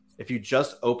this. If you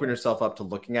just open yourself up to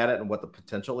looking at it and what the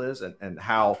potential is, and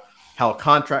how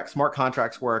smart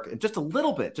contracts work, and just a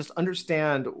little bit, just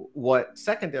understand what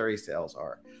secondary sales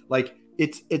are. Like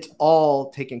it's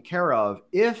all taken care of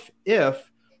if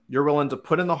you're willing to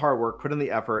put in the hard work, put in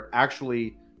the effort,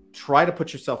 actually try to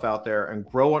put yourself out there and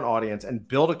grow an audience and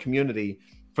build a community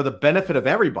for the benefit of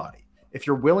everybody. If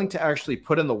you're willing to actually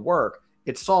put in the work,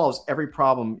 it solves every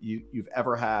problem you've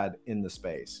ever had in the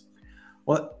space.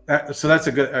 Well, so that's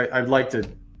a good. I'd like to.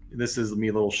 This is me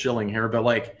a little shilling here, but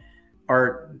like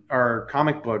our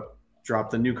comic book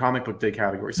dropped the new comic book day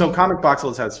category. So Comic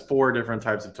Boxels has 4 different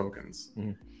types of tokens,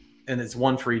 and it's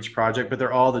one for each project, but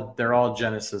they're all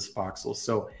Genesis Boxels.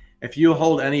 So if you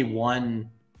hold any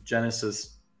one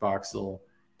Genesis Boxel,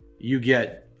 you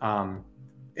get you're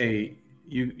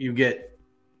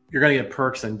going to get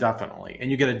perks indefinitely,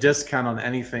 and you get a discount on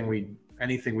anything we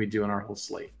do in our whole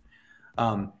slate.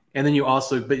 And then you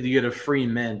get a free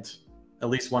mint, at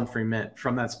least one free mint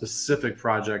from that specific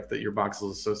project that your box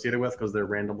is associated with, because they're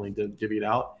randomly divvied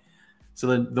out.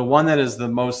 So the one that is the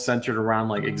most centered around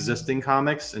like existing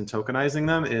comics and tokenizing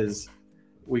them is,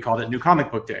 we called it New Comic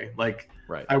Book Day. Like,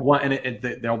 right. I want, and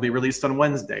they'll be released on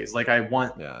Wednesdays. Like I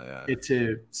want it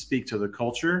to speak to the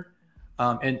culture,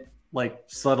 and like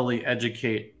subtly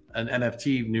educate an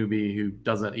NFT newbie who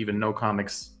doesn't even know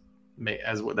comics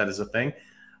as that is a thing.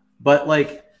 But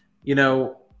like,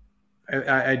 I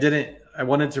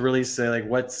wanted to really say like,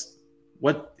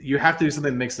 what you have to do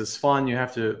something that makes this fun. You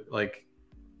have to like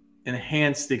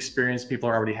enhance the experience people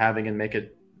are already having and make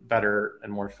it better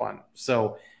and more fun.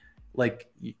 So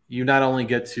like you not only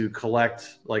get to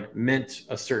collect, like mint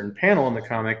a certain panel in the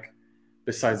comic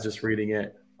besides just reading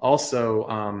it.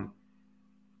 Also,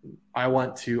 I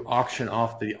want to auction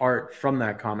off the art from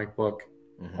that comic book.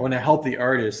 I want to help the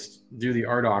artist do the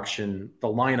art auction, the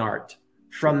line art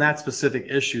from that specific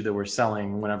issue that we're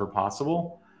selling whenever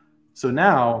possible. So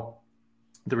now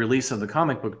the release of the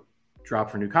comic book drop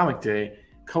for New Comic Day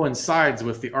coincides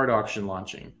with the art auction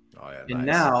launching. Oh, yeah, and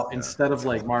nice. Now, instead of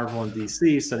like Marvel and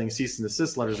DC sending cease and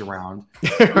desist letters around,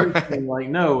 saying like,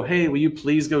 no, hey, will you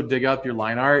please go dig up your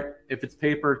line art? If it's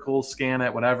paper, cool, scan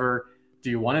it, whatever. Do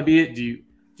you want to be it? Do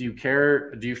you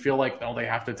care? Do you feel like, oh, they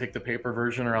have to take the paper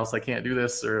version or else I can't do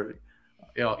this? Or,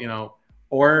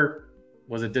 or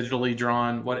was it digitally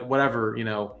drawn? Whatever,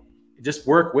 just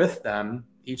work with them.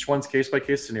 Each one's case by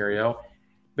case scenario,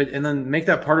 and then make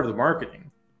that part of the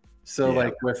marketing. So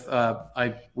like with,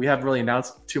 we haven't really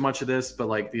announced too much of this, but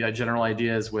like the general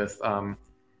idea is with, so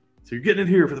you're getting it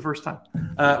here for the first time,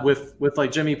 with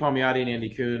like Jimmy Palmiotti and Andy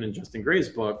Kuhn and Justin Gray's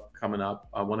book coming up.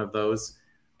 One of those,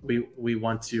 we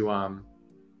want to,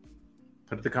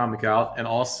 put the comic out and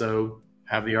also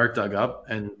have the art dug up,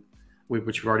 and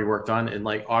which we've already worked on, and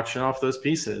like auction off those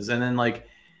pieces. And then like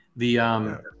the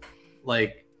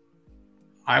like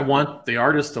I want the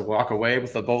artist to walk away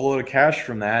with a boatload of cash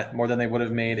from that, more than they would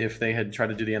have made if they had tried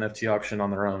to do the NFT auction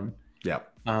on their own. Yeah.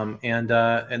 And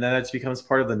then it becomes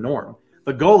part of the norm.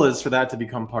 The goal is for that to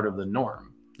become part of the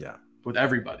norm. Yeah. With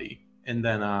everybody. And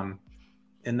then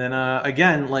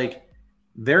again, like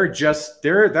that's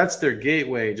their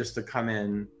gateway just to come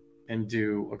in and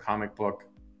do a comic book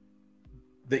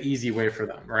the easy way for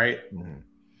them, right?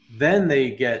 Then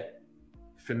they get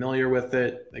familiar with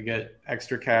it, they get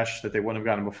extra cash that they wouldn't have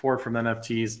gotten before from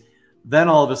NFTs. Then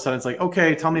all of a sudden it's like,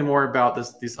 okay, tell me more about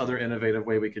this other innovative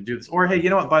way we could do this. Or hey, you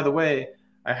know what, by the way,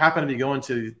 I happen to be going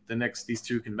to these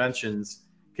 2 conventions.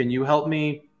 Can you help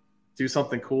me do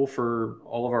something cool for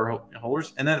all of our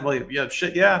holders? And then, well,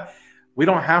 yeah, we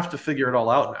don't have to figure it all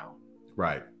out now.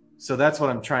 Right. So that's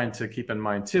what I'm trying to keep in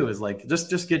mind too, is like,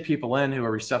 just get people in who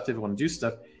are receptive, who want to do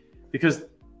stuff, because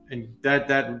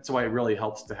that's why it really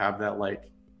helps to have that, like,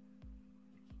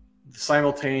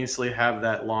 simultaneously have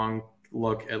that long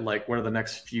look at like what are the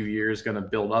next few years going to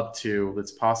build up to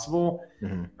that's possible. We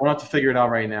don't have to figure it out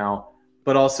right now,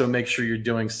 but also make sure you're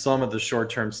doing some of the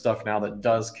short-term stuff now that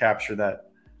does capture that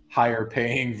higher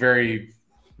paying, very,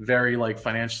 very like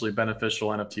financially beneficial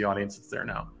NFT audience that's there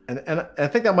now. And I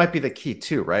think that might be the key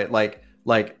too, right? Like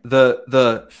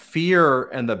the fear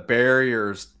and the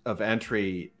barriers of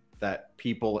entry that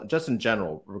people, just in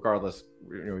general, regardless,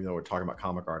 we're talking about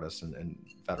comic artists and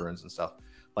veterans and stuff,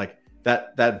 like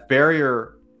that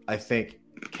barrier, I think,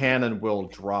 can and will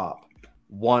drop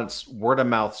once word of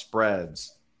mouth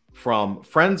spreads from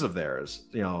friends of theirs,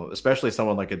 especially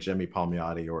someone like a Jimmy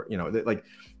Palmiotti, or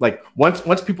like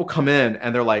once people come in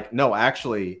and they're like, no,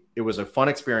 actually it was a fun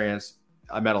experience.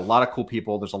 I met a lot of cool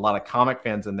people. There's a lot of comic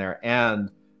fans in there, and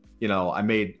I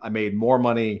made more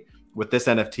money with this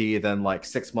NFT than like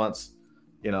 6 months,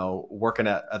 working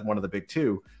at one of the big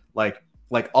two. Like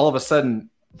all of a sudden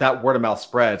that word of mouth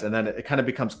spreads, and then it kind of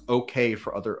becomes okay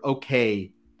for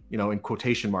in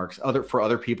quotation marks, for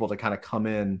other people to kind of come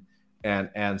in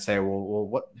and say, well,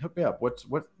 what, hook me up. What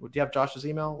do you have Josh's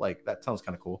email? Like, that sounds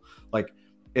kind of cool. Like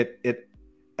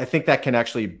I think that can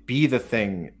actually be the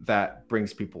thing that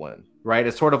brings people in, right?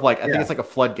 It's sort of like, I think it's like a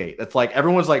floodgate. It's like,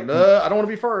 everyone's like, I don't want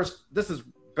to be first. This is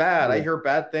bad. I hear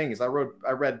bad things. I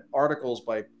read articles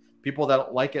by people that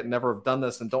don't like it and never have done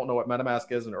this and don't know what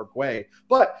MetaMask is or Gwei,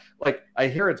 but like, I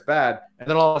hear it's bad. And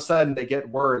then all of a sudden they get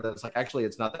word that it's like, actually,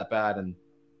 it's not that bad. And,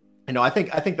 I think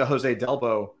the Jose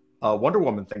Delbo Wonder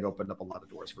Woman thing opened up a lot of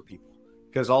doors for people,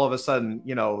 because all of a sudden,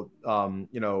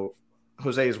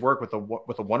 Jose's work with the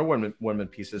Wonder Woman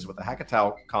pieces with the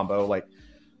Hackatow combo,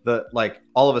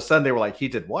 all of a sudden they were like, he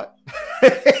did what?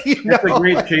 That's a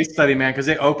great case study, man, because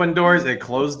it opened doors, it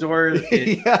closed doors,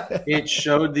 it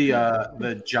showed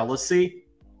the jealousy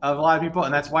of a lot of people,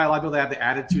 and that's why a lot of people that have the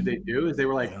attitude they do is they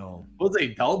were like,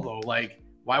 Jose Delbo, like,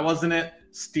 why wasn't it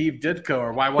Steve Ditko,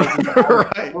 or why wasn't it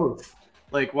right. both?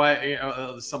 Like, why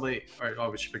somebody, or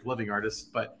we should pick living artists,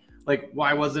 but like,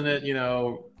 why wasn't it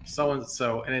so and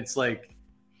so? And it's like,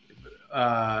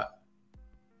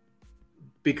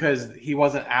 because he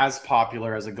wasn't as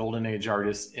popular as a golden age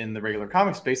artist in the regular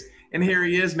comic space, and here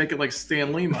he is making like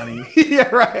Stan Lee money. Yeah,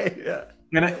 right. Yeah.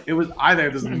 And it was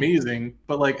amazing,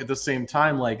 but like at the same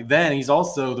time, like, then he's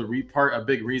also a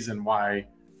big reason why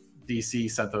DC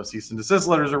sent those cease and desist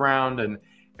letters around, and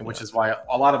which is why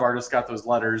a lot of artists got those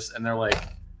letters, and they're like,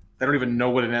 they don't even know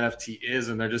what an NFT is,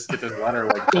 and they just get this letter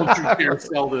like, don't you dare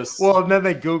sell this. Well, and then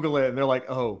they Google it and they're like,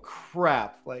 oh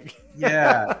crap. Like,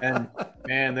 yeah. And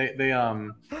man, I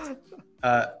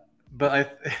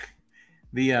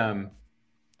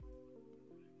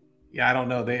don't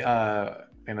know.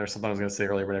 And there's something I was going to say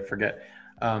earlier, but I forget.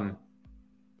 I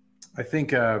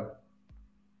think, I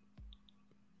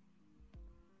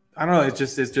don't know. It's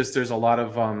just there's a lot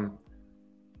of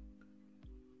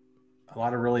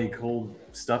really cool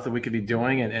stuff that we could be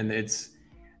doing, and it's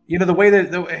the way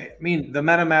that the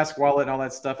MetaMask wallet and all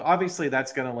that stuff. Obviously,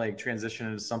 that's gonna like transition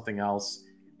into something else.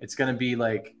 It's gonna be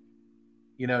like,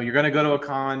 you're gonna go to a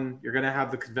con, you're gonna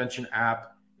have the convention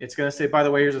app. It's gonna say, by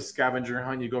the way, here's a scavenger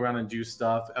hunt. You go around and do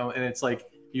stuff, and it's like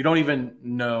you don't even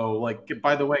know. Like,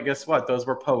 by the way, guess what? Those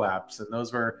were POAPs, and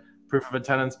those were proof of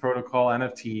attendance protocol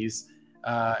NFTs.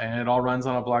 And it all runs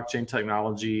on a blockchain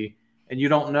technology, and you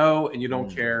don't know, and you don't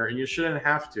care, and you shouldn't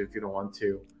have to if you don't want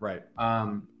to. Right.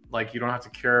 Like, you don't have to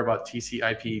care about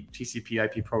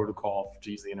TCP/IP protocol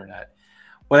to use the internet.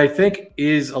 What I think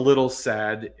is a little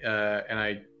sad, and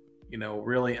I,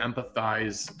 really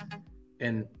empathize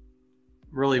and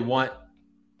really want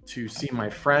to see my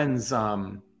friends,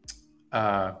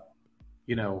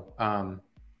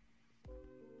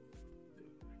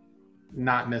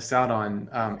 not miss out on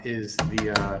is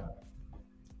the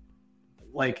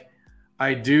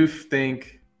I do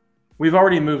think we've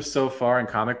already moved so far in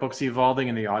comic books evolving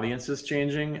and the audience is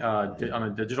changing on a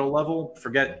digital level.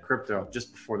 Forget crypto,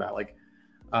 just before that.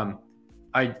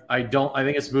 I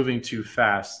think it's moving too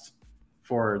fast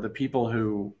for the people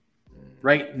who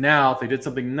right now, if they did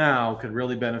something now, could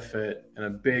really benefit in a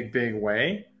big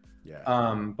way.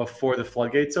 Before the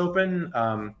floodgates open.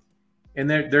 And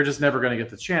they're just never going to get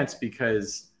the chance,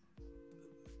 because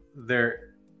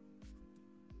there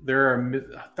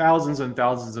are thousands and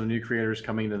thousands of new creators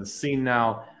coming into the scene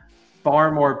now.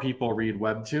 Far more people read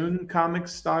webtoon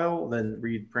comics style than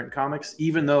read print comics,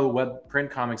 even though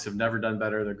print comics have never done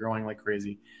better. They're growing like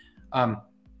crazy.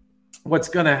 What's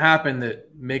going to happen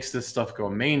that makes this stuff go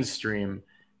mainstream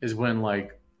is when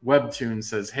like webtoon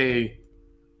says, hey,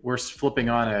 we're flipping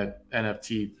on a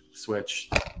NFT switch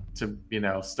to,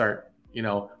 start,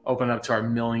 open up to our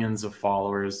millions of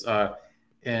followers, or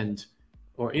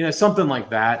something like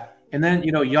that. And then,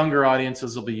 younger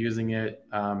audiences will be using it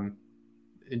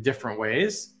in different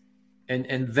ways.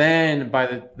 And then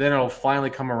then it'll finally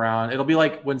come around. It'll be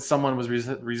like when someone was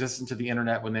resistant to the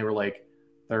internet when they were like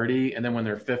 30, and then when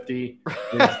they're 50,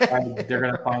 they're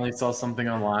going to finally sell something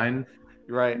online.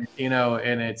 Right.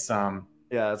 And it's,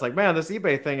 yeah, it's like, man, this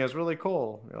eBay thing is really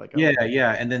cool. You're like, oh.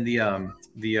 Yeah. And then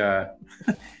the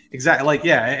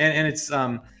exactly, and it's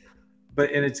but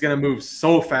it's going to move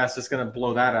so fast, it's going to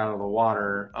blow that out of the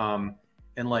water.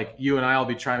 and like you and I'll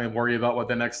be trying to worry about what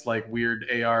the next like weird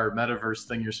AR metaverse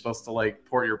thing you're supposed to like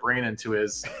pour your brain into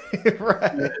is.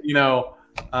 Right. You know,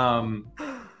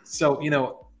 so you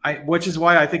know, which is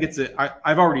why I think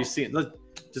I've already seen. Let's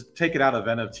just take it out of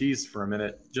NFTs for a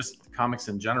minute. Just comics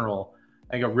in general.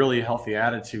 I think a really healthy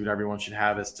attitude everyone should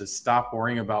have is to stop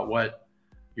worrying about what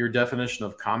your definition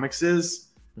of comics is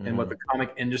and what the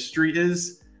comic industry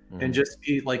is, and just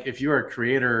be like, if you're a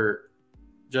creator,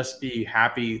 just be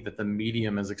happy that the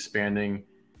medium is expanding,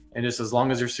 and just as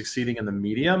long as you're succeeding in the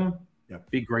medium,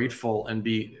 be grateful and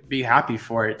be happy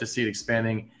for it, to see it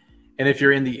expanding. And if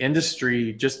you're in the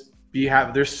industry, just be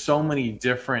happy. There's so many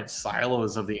different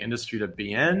silos of the industry to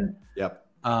be in.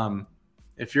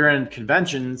 If you're in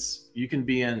conventions, you can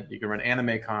run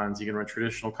anime cons, you can run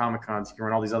traditional comic cons, you can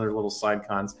run all these other little side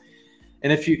cons.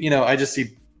 And if you know, I just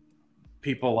see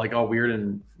people like all weird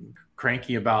and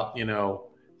cranky about, you know,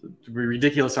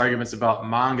 ridiculous arguments about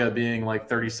manga being like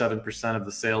 37% of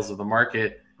the sales of the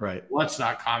market. Right. Well, it's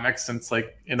not comics, since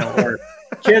like, you know, or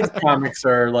kids comics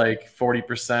are like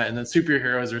 40%, and then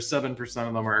superheroes are 7%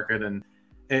 of the market. And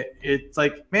it's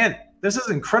like, man, this is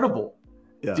incredible.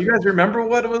 Do you guys remember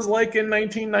what it was like in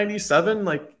 1997?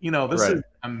 Like, you know, this is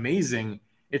amazing.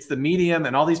 It's the medium,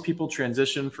 and all these people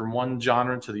transition from one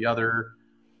genre to the other,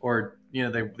 or, you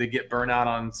know, they get burnout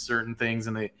on certain things,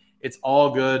 and it's all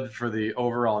good for the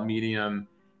overall medium.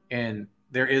 And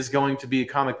there is going to be a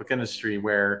comic book industry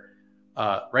where,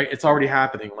 it's already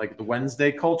happening. Like the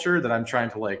Wednesday culture that I'm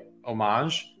trying to like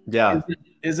homage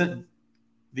isn't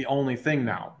the only thing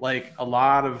now. Like a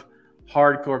lot of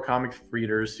hardcore comic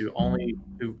readers who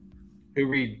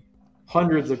read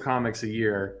hundreds of comics a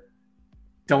year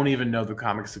don't even know the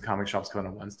comic shops come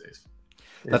on Wednesdays.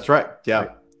 That's right. Yeah.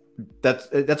 That's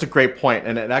a great point.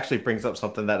 And it actually brings up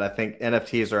something that I think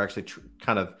NFTs are actually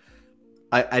kind of,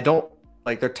 I don't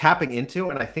like, they're tapping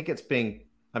into, and I think it's being,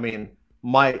 I mean,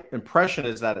 my impression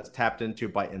is that it's tapped into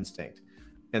by instinct.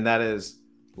 And that is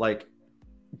like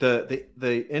the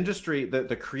industry,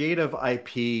 the creative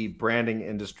IP branding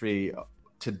industry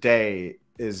today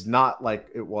is not like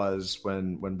it was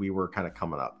when we were kind of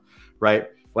coming up, right?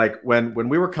 Like when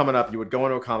we were coming up, you would go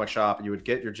into a comic shop, you would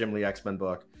get your Jim Lee X-Men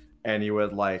book, and you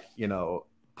would like, you know,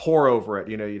 pour over it.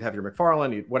 You know, you'd have your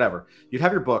McFarlane, you'd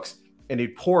have your books, and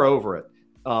you'd pour over it.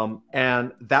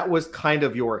 And that was kind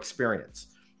of your experience.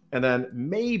 And then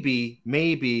maybe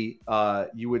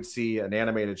you would see an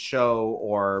animated show,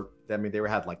 or I mean, they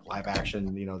had like live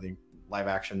action, you know, the live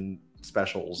action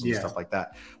specials and stuff like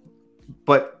that.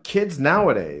 But kids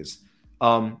nowadays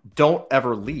don't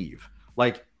ever leave.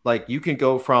 Like you can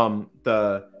go from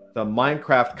the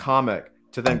Minecraft comic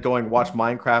to then going watch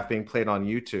Minecraft being played on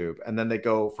YouTube, and then they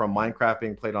go from Minecraft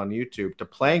being played on YouTube to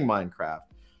playing Minecraft,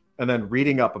 and then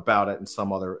reading up about it in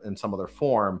some other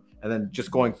form, and then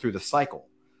just going through the cycle.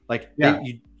 Like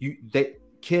they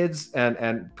kids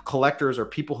and collectors or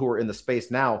people who are in the space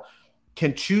now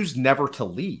can choose never to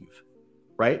leave,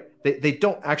 right? They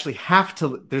don't actually have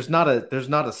to. There's not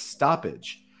a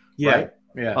stoppage, right?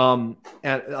 And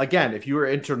again, if you were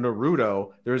into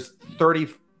Naruto, there's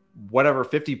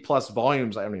 50 plus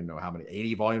volumes. I don't even know how many,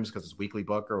 80 volumes, because it's a weekly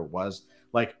book, or it was,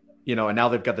 like, you know, and now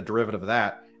they've got the derivative of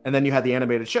that. And then you had the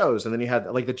animated shows, and then you had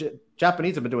like the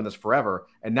Japanese have been doing this forever,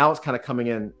 and now it's kind of coming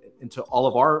into all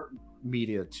of our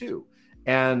media too.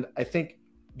 And I think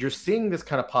you're seeing this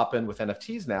kind of pop in with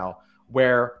NFTs now,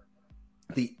 where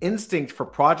the instinct for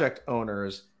project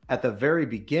owners at the very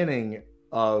beginning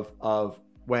of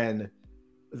when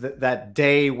that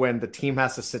day when the team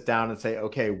has to sit down and say,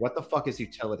 okay, what the fuck is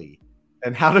utility?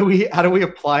 And how do we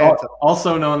apply it to,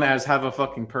 also known as have a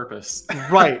fucking purpose,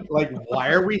 right? Like,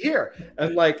 why are we here?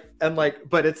 And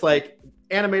but it's like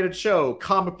animated show,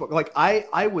 comic book. Like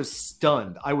I was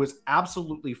stunned. I was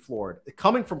absolutely floored,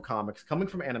 coming from comics, coming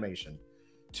from animation,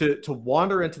 to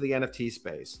wander into the NFT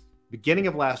space beginning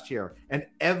of last year, and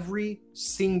every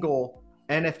single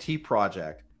NFT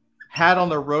project had on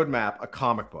their roadmap a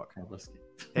comic book.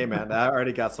 Hey man, I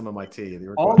already got some of my tea.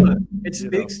 It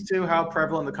speaks to how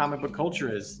prevalent the comic book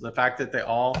culture is. The fact that they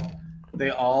all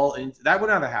that would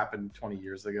not have happened 20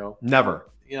 years ago.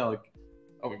 Never. You know, like,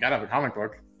 oh, we gotta have a comic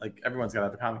book. Like, everyone's gotta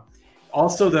have a comic.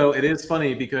 Also, though, it is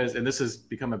funny because, and this has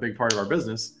become a big part of our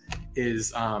business,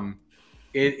 is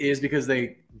it is because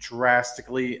they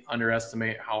drastically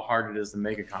underestimate how hard it is to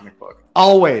make a comic book.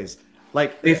 Always.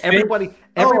 Like, everybody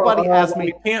asks me,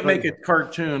 we can't make a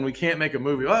cartoon, we can't make a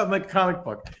movie, oh, make a comic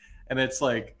book. And it's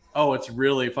like, oh, it's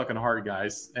really fucking hard,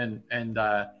 guys. And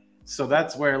so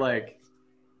that's where, like,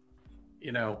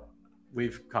 you know,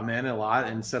 we've come in a lot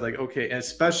and said, like, okay,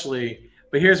 especially,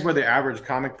 but here's where the average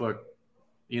comic book,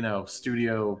 you know,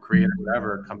 studio creator,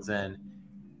 whatever, comes in.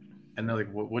 and they're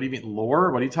like, what do you mean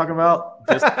lore? What are you talking about?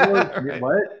 Discord?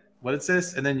 Right. What is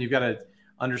this? And then you got to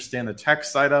understand the tech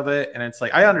side of it. And it's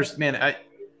like, I understand.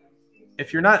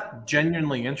 If you're not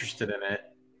genuinely interested in it,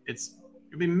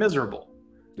 you'll be miserable.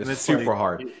 It's super like,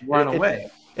 hard. You run away.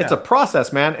 It's a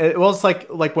process, man. It's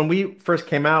like when we first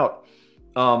came out,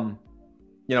 I'm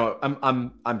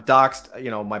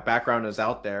doxxed, my background is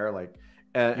out there, like,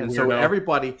 and so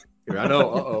everybody, I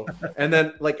know, and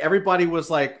then like everybody was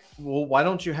like, well, why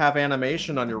don't you have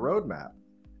animation on your roadmap?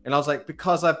 And I was like,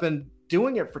 because I've been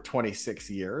doing it for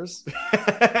 26 years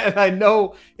and I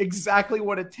know exactly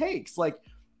what it takes. Like,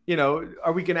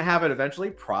 are we going to have it eventually?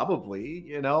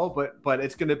 Probably, but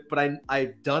it's going to, but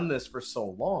I've done this for so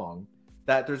long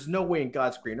that there's no way in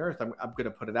God's green earth I'm going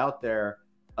to put it out there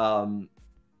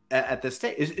at this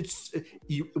stage. It's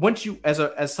once you,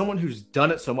 as someone who's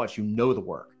done it so much, the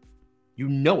work,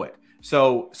 it.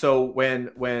 So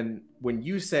when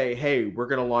you say, hey, we're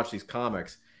going to launch these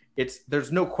comics,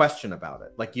 there's no question about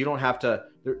it. Like, you don't have to,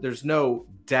 there's no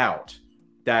doubt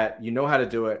that you know how to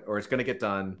do it, or it's going to get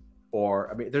done.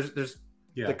 Or, I mean, there's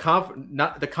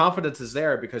the confidence is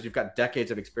there because you've got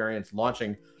decades of experience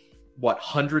launching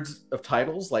hundreds of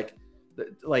titles. Like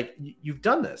you've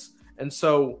done this. And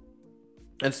so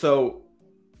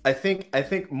I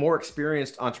think more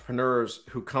experienced entrepreneurs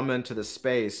who come into this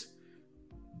space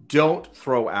don't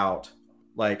throw out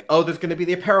like, oh, there's going to be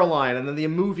the apparel line and then the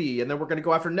movie, and then we're going to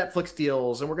go after Netflix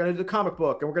deals, and we're going to do the comic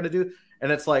book, and we're going to do,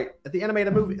 and it's like the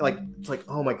animated movie, like, it's like,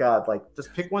 oh my God, like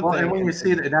just pick one thing. And when you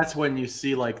see that, that's when you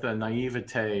see like the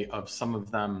naivete of some of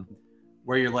them,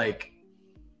 where you're like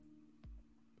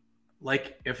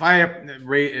if I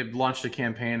launched a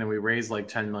campaign and we raised like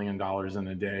 $10 million in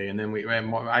a day, and then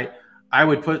I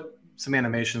would put some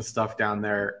animation stuff down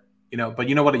there, but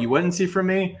you know what you wouldn't see from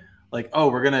me? Like, oh,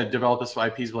 we're going to develop this for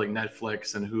IPs with like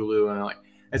Netflix and Hulu. And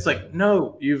it's like,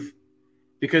 no,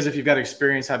 because if you've got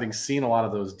experience having seen a lot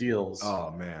of those deals,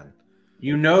 oh man,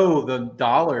 the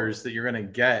dollars that you're going to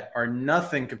get are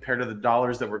nothing compared to the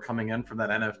dollars that were coming in from that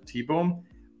NFT boom.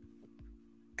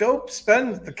 Go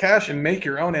spend the cash and make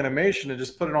your own animation and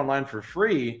just put it online for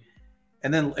free.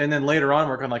 And then later on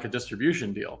work on like a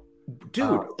distribution deal.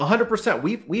 Dude,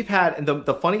 100%. We've had, and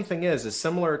the funny thing is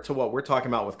similar to what we're talking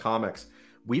about with comics.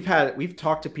 We've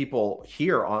talked to people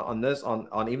here on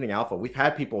Evening Alpha. We've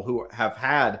had people who've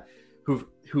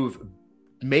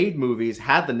made movies,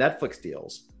 had the Netflix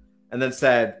deals, and then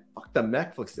said, fuck the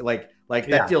Netflix deal. Like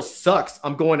that deal sucks.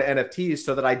 I'm going to NFTs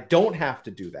so that I don't have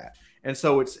to do that. And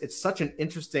so it's such an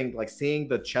interesting, like, seeing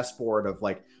the chessboard of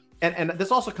like, and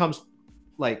this also comes,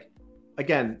 like,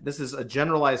 again, this is a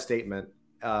generalized statement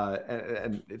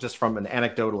and just from an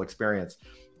anecdotal experience,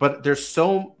 but there's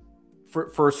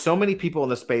for so many people in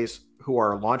the space who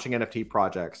are launching NFT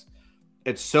projects,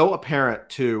 it's so apparent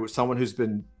to someone who's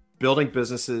been building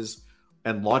businesses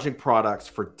and launching products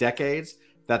for decades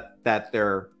that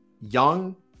they're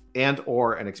young and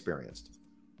or inexperienced.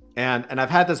 And I've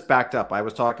had this backed up. I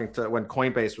was talking to, when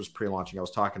Coinbase was pre-launching, I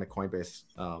was talking to Coinbase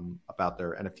about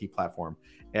their NFT platform.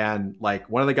 And like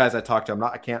one of the guys I talked to, I'm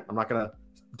not going to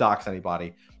dox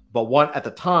anybody, but at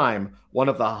the time, one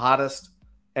of the hottest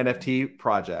NFT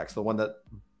projects, the one that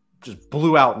just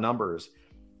blew out numbers,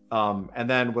 and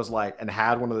then was like, and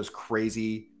had one of those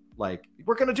crazy, like,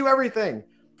 we're going to do everything.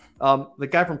 The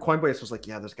guy from Coinbase was like,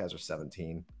 yeah, those guys are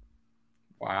 17.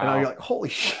 Wow. And I was like, holy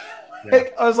shit. Yeah.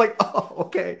 Like, I was like, oh,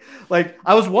 okay. Like,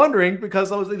 I was wondering,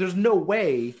 because I was like, there's no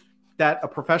way that a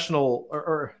professional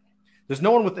or there's no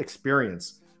one with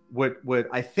experience would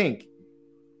I think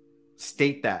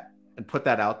state that and put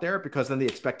that out there, because then the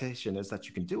expectation is that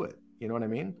you can do it. You know what I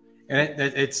mean? And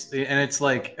it's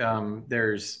like the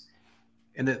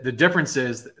difference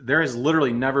is there has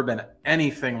literally never been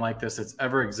anything like this that's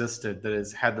ever existed that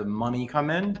has had the money come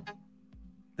in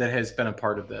that has been a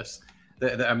part of this.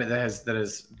 That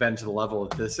has been to the level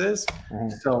that this is. Mm-hmm.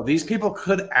 So these people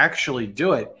could actually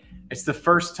do it. It's the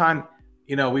first time,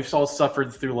 we've all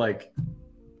suffered through like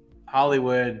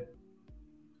Hollywood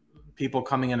people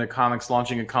coming into comics,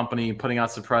 launching a company, putting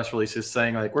out some press releases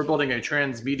saying like, we're building a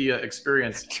transmedia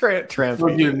experience.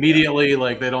 Transmedia. Immediately,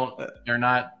 like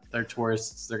they're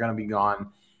tourists, they're going to be gone.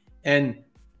 And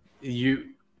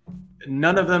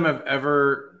none of them have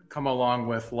ever come along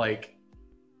with like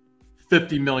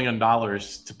 $50 million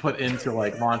to put into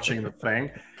like launching the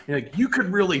thing. You're like, you could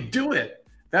really do it.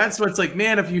 That's what's like,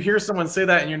 man, if you hear someone say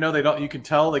that and you can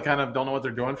tell they kind of don't know what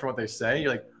they're doing from what they say.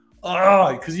 You're like,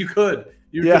 oh, because you could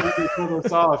really pull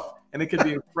this off, and it could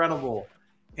be incredible.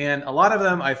 And a lot of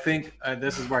them, I think,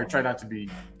 this is where I try not to be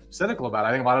cynical about it.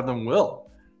 I think a lot of them will.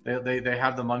 They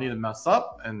have the money to mess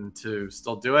up and to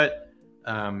still do it.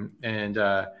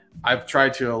 I've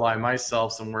tried to align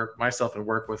myself and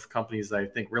work with companies that I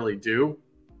think really do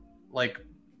like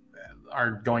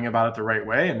are going about it the right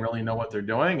way and really know what they're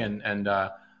doing and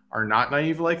are not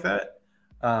naive like that.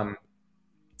 Um,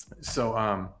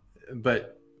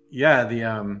 but yeah,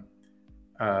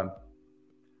 uh,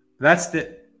 that's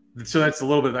that's a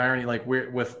little bit of irony. Like we're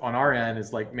with on our end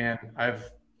is like, man,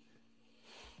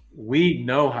 we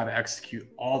know how to execute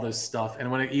all this stuff.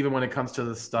 And even when it comes to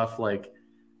the stuff like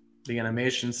the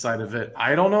animation side of it,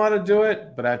 I don't know how to do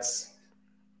it, but that's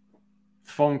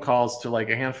phone calls to like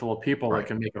a handful of people that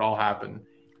can make it all happen.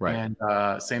 Right. And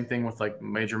same thing with like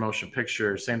major motion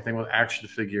pictures, same thing with action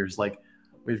figures. Like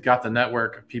we've got the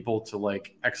network of people to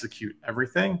like execute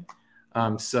everything.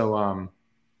 That's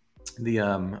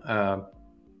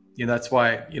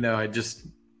why, I just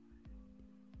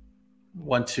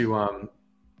want to,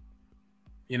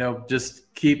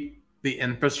 just keep the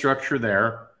infrastructure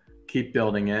there, keep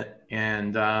building it.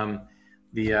 And I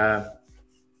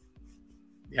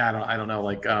don't know.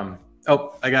 Like, I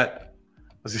got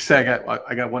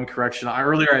one correction.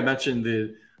 Earlier I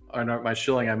mentioned my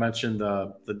shilling. I mentioned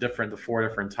the 4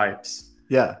 different types.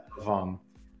 Yeah. Of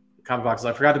comic boxes.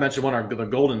 I forgot to mention the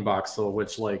golden boxel,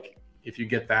 which like if you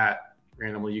get that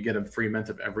randomly, you get a free mint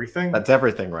of everything. That's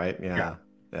everything, right? Yeah.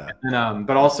 And,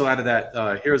 but also out of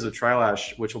that, Heroes of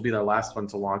Trilash, which will be the last one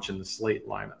to launch in the Slate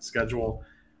line schedule.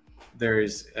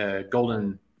 There's a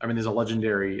there's a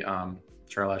legendary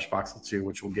Trilash Boxel 2,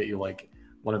 which will get you like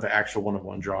one of the actual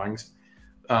one-of-one drawings.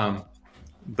 I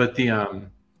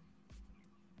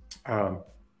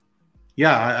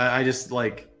just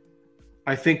like,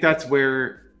 I think that's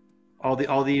where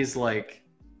all these like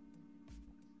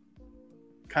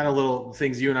kind of little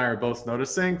things you and I are both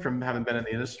noticing from having been in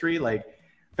the industry, like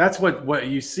that's what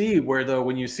you see.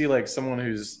 When you see like someone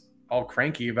who's all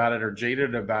cranky about it or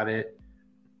jaded about it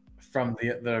from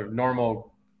the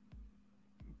normal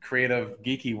creative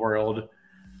geeky world,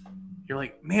 you're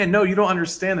like, man, no, you don't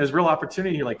understand. There's real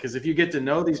opportunity here. Like, because if you get to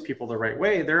know these people the right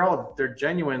way, they're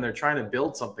genuine. They're trying to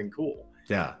build something cool.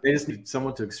 Yeah. They just need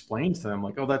someone to explain to them,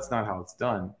 like, oh, that's not how it's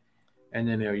done. And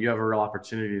then you have a real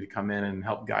opportunity to come in and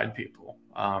help guide people.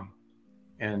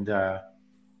 It's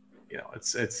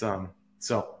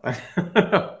so.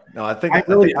 No, I think I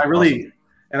really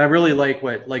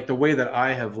like the way that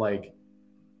I have like.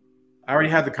 I already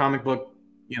had the comic book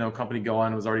company go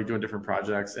on, was already doing different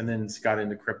projects, and then got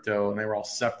into crypto, and they were all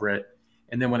separate.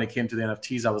 And then when it came to the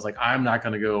NFTs, I was like, I'm not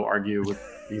going to go argue with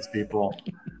these people.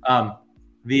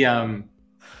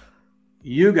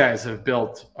 You guys have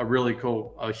built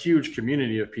a huge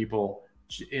community of people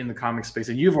in the comic space,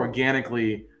 and you've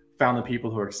organically found the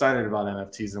people who are excited about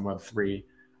NFTs and Web3,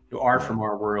 who are from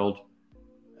our world.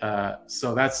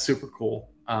 So that's super cool.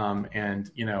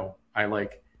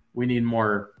 We need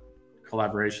more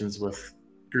collaborations with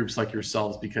groups like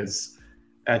yourselves, because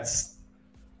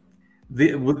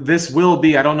this will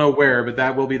be, I don't know where, but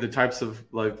that will be the types of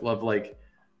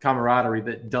camaraderie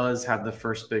that does have the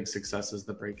first big successes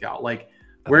that break out. Like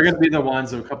we're going to be the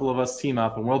ones, a couple of us team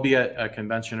up and we'll be at a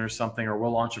convention or something, or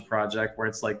we'll launch a project where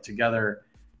it's like together,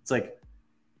 it's like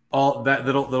all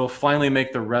that'll finally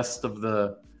make the rest of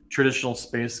the traditional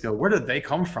space go, where did they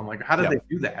come from? Like, how did they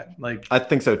do that? Like, I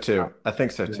think so too.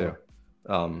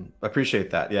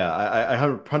 Appreciate that. Yeah, I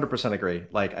 100% agree.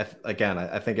 Like, I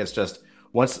think it's just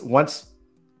once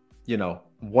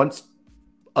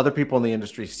other people in the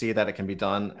industry see that it can be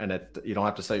done, and you don't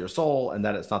have to sell your soul, and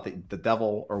that it's not the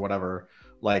devil or whatever.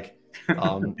 Like,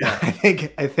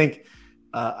 I think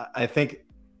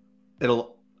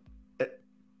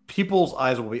people's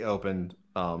eyes will be opened.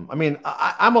 I mean,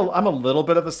 I'm a little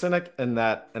bit of a cynic in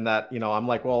that I'm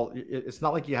like, well, it's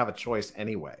not like you have a choice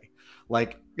anyway.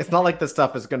 Like, it's not like this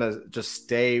stuff is gonna just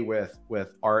stay with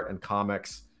art and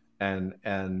comics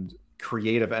and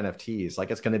creative NFTs.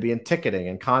 Like, it's going to be in ticketing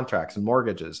and contracts and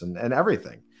mortgages and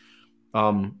everything.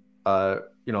 They're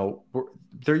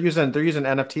using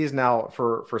NFTs now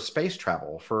for space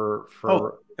travel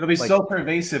it'll be so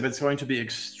pervasive. It's going to be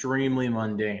extremely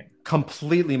mundane,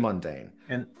 completely mundane.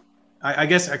 And I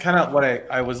guess I kind of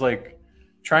I was like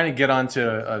trying to get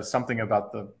onto something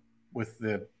about the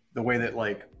way that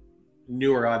like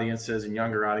newer audiences and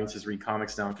younger audiences read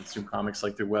comics now and consume comics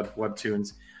like through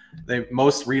webtoons. They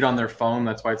most read on their phone.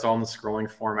 That's why it's all in the scrolling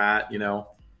format,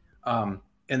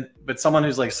 but someone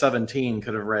who's like 17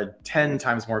 could have read 10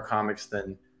 times more comics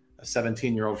than a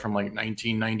 17-year-old from like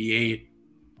 1998,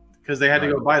 because they had to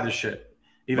go buy the shit,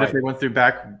 even if they went through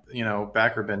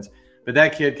backer bins. But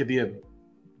that kid could be a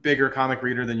bigger comic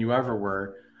reader than you ever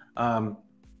were, and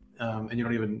you're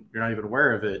not even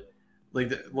aware of it.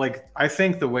 Like I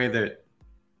think the way that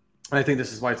And I think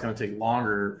this is why it's going to take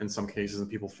longer in some cases than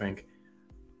people think.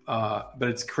 But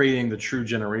it's creating the true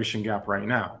generation gap right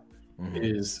now, which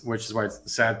is why it's the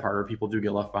sad part where people do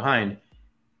get left behind.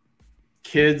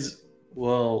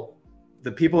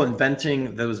 The people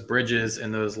inventing those bridges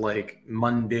and those like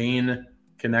mundane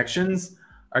connections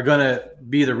are going to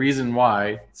be the reason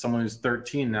why someone who's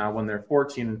 13 now, when they're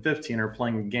 14 and 15, are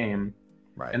playing a game,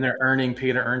 right, and they're earning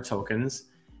pay to earn tokens.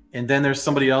 And then there's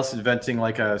somebody else inventing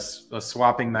like a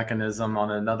swapping mechanism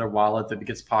on another wallet that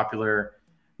gets popular,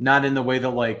 not in the way that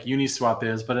like Uniswap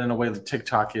is, but in a way that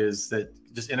TikTok is, that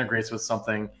just integrates with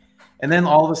something. And then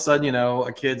all of a sudden, you know,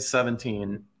 a kid's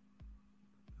 17,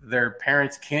 their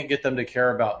parents can't get them to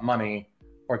care about money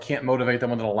or can't motivate them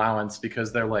with an allowance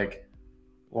because they're like,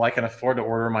 well, I can afford to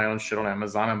order my own shit on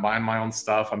Amazon. I'm buying my own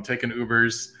stuff. I'm taking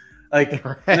Ubers. Like,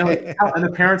 right. And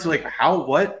the parents are like, how,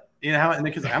 what? You know, and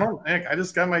because I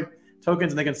just got my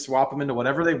tokens and they can swap them into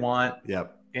whatever they want.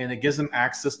 Yep. And it gives them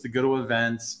access to go to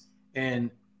events.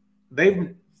 And they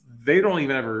don't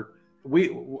even ever,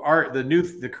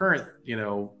 the current, you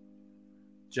know,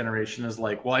 generation is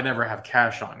like, well, I never have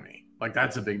cash on me. Like,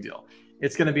 that's a big deal.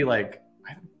 It's going to be like,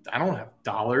 I don't have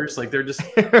dollars. Like, they're just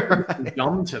right.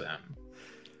 dumb to them.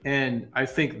 And I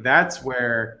think that's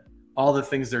where all the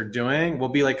things they're doing will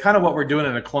be like kind of what we're doing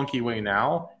in a clunky way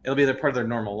now. It'll be a part of their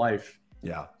normal life.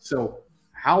 Yeah. So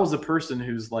how is a person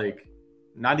who's like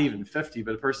not even 50,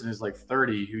 but a person who's like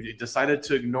 30 who decided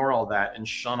to ignore all that and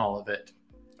shun all of it,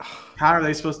 how are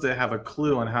they supposed to have a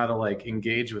clue on how to like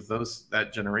engage with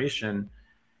that generation?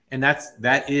 And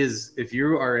that is, if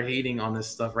you are hating on this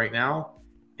stuff right now,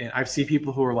 and I've seen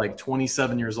people who are like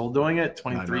 27 years old doing it,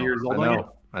 23 years old doing it.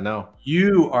 I know.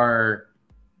 You are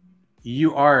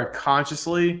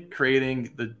consciously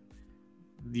creating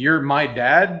you're my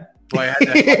dad. Who I had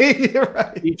to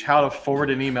right. teach how to forward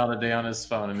an email today on his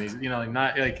phone, and he's, you know, like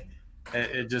not like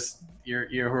it just you're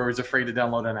whoever's afraid to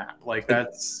download an app. Like,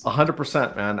 that's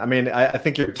 100%, man. I mean, I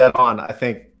think you're dead on. I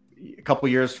think a couple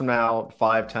years from now,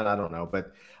 5, 10, I don't know,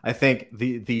 but I think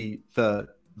the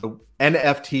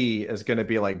NFT is going to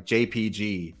be like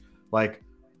JPG. Like,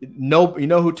 no, you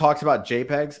know who talks about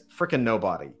JPEGs? Freaking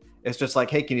nobody. It's just like,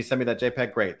 hey, can you send me that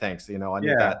JPEG? Great, thanks. You know, I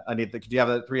need that. I need could you have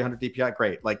that 300 DPI?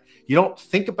 Great. Like, you don't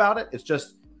think about it.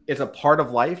 It's a part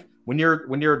of life. When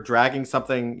you're dragging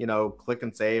something, you know, click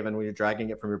and save, and when you're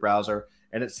dragging it from your browser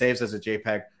and it saves as a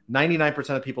JPEG, 99%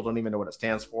 of people don't even know what it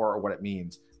stands for or what it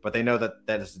means, but they know that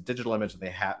it's a digital image and they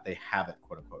have it,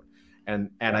 quote unquote. And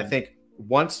I think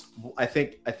I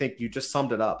think you just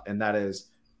summed it up, and that is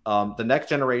the next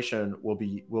generation will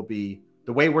be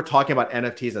the way we're talking about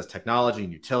NFTs as technology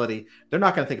and utility. They're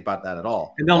not going to think about that at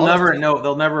all. And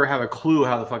they'll never have a clue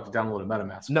how the fuck to download a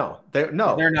MetaMask. No, they're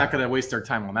not going to waste their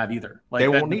time on that either. Like, they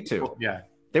won't need to. Yeah.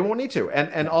 They won't need to.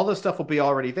 And all this stuff will be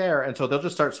already there. And so they'll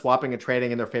just start swapping and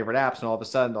trading in their favorite apps. And all of a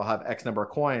sudden they'll have X number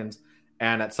of coins.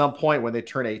 And at some point when they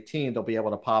turn 18, they'll be able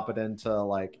to pop it into,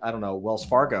 like, I don't know, Wells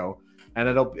Fargo, and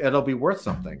it'll be worth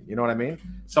something. You know what I mean?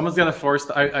 Someone's going to force,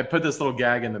 I put this little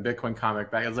gag in the Bitcoin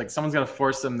comic bag. It's like, someone's going to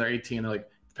force them, they're 18. They're like,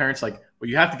 parents like, well,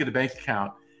 you have to get a bank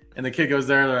account. And the kid goes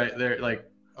there, they're like,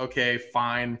 okay,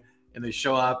 fine. And they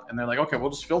show up and they're like, okay,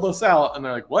 we'll just fill this out. And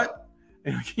they're like, what?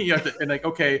 And you have to, and like,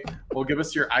 okay, well, give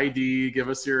us your ID, give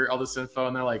us all this info.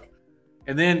 And they're like,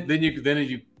 and then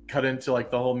you cut into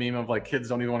like the whole meme of like, kids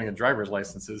don't even want to get driver's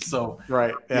licenses. So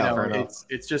right, yeah, you know,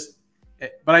 it's just,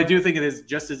 but I do think it is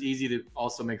just as easy to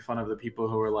also make fun of the people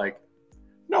who are like,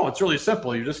 no, it's really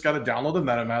simple. You just got to download the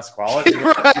MetaMask wallet.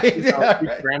 Teach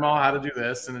grandma how to do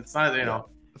this, and it's not, you know,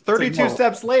 32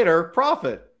 steps later,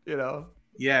 profit. You know.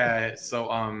 Yeah.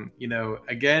 So, you know,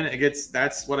 again,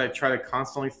 that's what I try to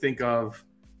constantly think of,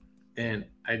 and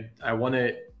I want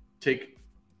to take,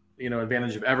 you know,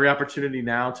 advantage of every opportunity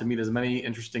now to meet as many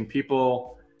interesting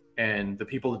people and the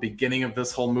people at the beginning of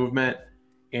this whole movement,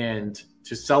 and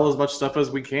to sell as much stuff as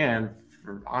we can.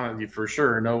 For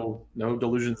sure, no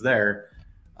delusions there.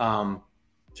 To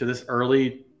this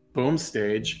early boom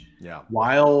stage,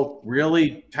 while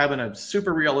really having a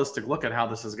super realistic look at how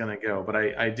this is going to go. But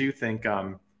I do think,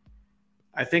 you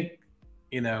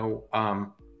know,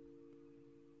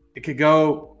 it could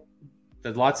go,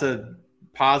 there's lots of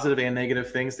positive and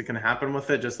negative things that can happen with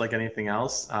it, just like anything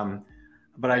else.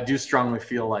 But I do strongly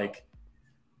feel like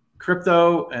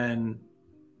crypto and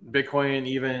Bitcoin,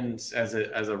 even as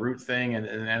a root thing, and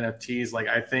NFTs, like,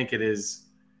 I think it's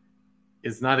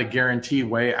not a guaranteed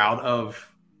way out of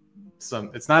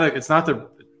it's not the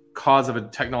cause of a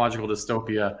technological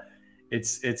dystopia.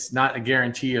 It's not a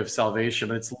guarantee of salvation,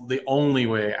 but it's the only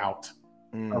way out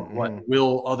of what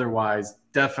will otherwise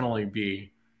definitely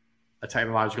be a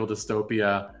technological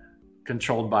dystopia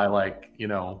controlled by, like, you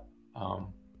know,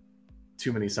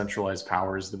 too many centralized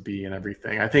powers to be and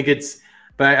everything. I think it's,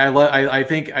 but I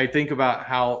think about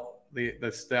how the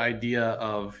idea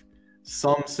of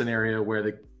some scenario where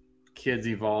the kids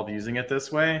evolve using it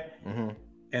this way,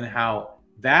 and how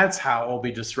that's how it'll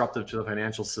be disruptive to the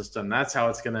financial system. That's how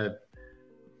it's gonna.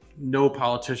 No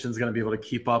politician's gonna be able to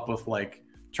keep up with like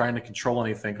trying to control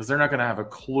anything because they're not gonna have a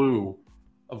clue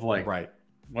of like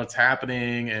what's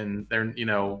happening, and they're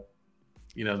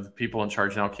the people in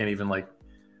charge now can't even like.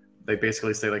 They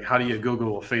basically say like, how do you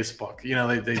Google Facebook?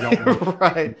 They don't.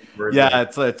 Right. Yeah,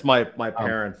 it's my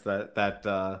parents that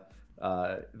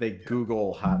they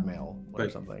Google Hotmail or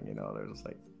something. They're just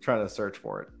like trying to search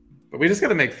for it. But we just got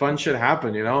to make fun shit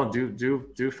happen.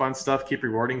 Do fun stuff. Keep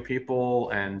rewarding people,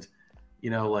 and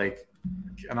like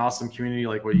an awesome community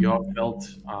like what you all built,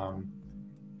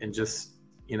 and just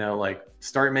like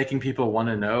start making people want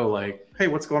to know like, hey,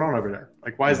 what's going on over there?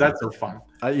 Like, why is that so fun?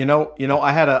 I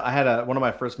had one of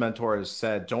my first mentors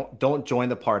said, don't join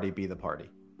the party, be the party.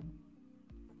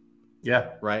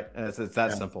 Yeah. Right. And it's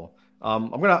that simple. I'm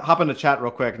going to hop into chat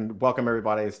real quick and welcome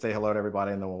everybody. Say hello to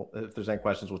everybody. And then if there's any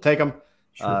questions, we'll take them.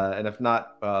 Sure. And if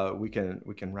not, we can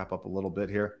wrap up a little bit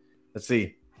here. Let's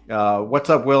see.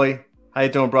 What's up, Willie? How you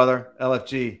doing, brother?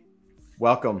 LFG.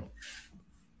 Welcome.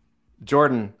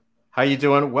 Jordan, how you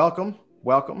doing? Welcome.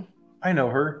 I know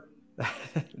her.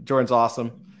 Jordan's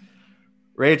awesome.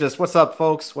 Rageous, what's up,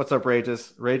 folks? What's up,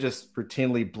 Rageous? Rageous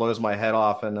routinely blows my head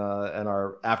off in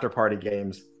our after party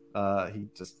games.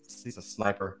 He's a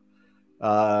sniper.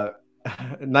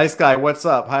 Nice guy, what's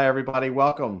up? Hi, everybody.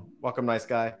 Welcome, nice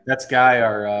guy. That's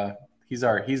Guy. He's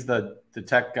the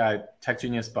tech guy, tech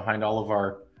genius behind all of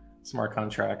our smart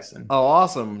contracts. Oh,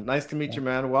 awesome! Nice to meet you,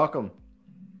 man. Welcome.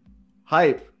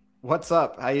 Hype, what's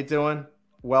up? How you doing?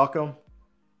 Welcome.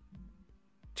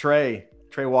 Trey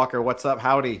Walker, what's up?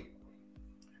 Howdy.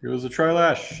 Here was a Troy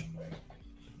Lash.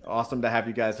 Awesome to have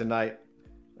you guys tonight.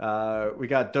 We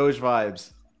got Doge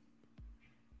Vibes.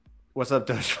 What's up,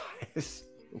 Doge Vibes?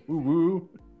 Woo woo.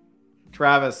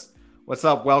 Travis, what's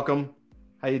up? Welcome.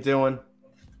 How you doing?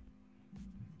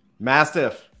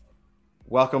 Mastiff,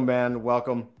 welcome, man.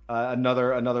 Welcome.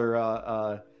 Another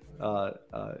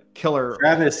killer.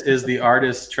 Travis is the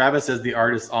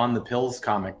artist on the Pills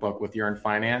comic book with Urine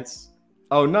Finance.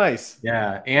 Oh, nice.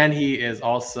 Yeah, and he is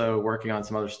also working on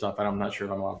some other stuff. I'm not sure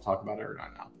if I'm allowed to talk about it or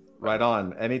not now. Right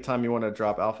on. Anytime you want to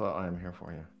drop alpha, I am here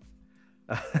for you.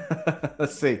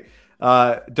 Let's see.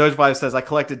 Doge Vibe says, I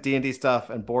collected D&D stuff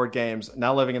and board games,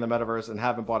 now living in the metaverse, and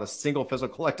haven't bought a single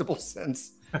physical collectible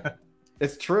since.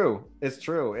 It's true.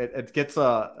 It gets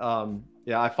I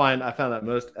found that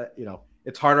most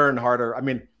it's harder and harder. I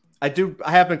mean, I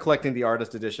have been collecting the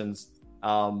artist editions,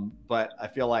 but I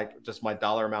feel like just my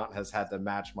dollar amount has had to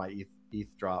match my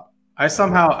ETH drop. I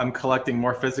somehow am collecting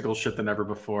more physical shit than ever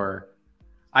before.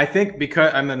 I think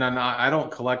because I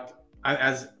don't collect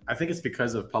I think it's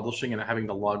because of publishing and having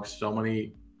to lug so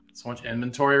much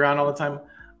inventory around all the time.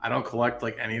 I don't collect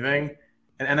like anything,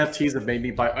 and NFTs have made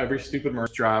me buy every stupid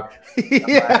merch drop.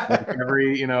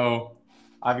 Yeah.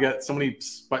 I've got so many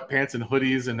sweatpants and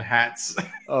hoodies and hats.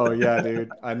 Oh yeah,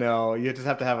 dude. I know. You just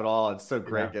have to have it all. It's so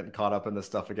great getting caught up in this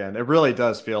stuff again. It really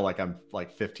does feel like I'm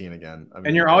like 15 again. I mean,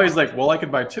 and you're always like, well, I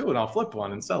could buy two and I'll flip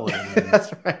one and sell it.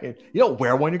 That's right. You don't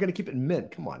wear one, you're gonna keep it in mint.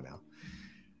 Come on now.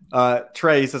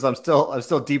 Trey says I'm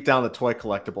still deep down the toy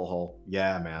collectible hole.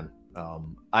 Yeah, man.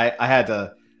 I had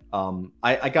to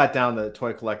I got down the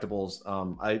toy collectibles.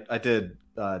 I did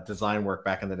design work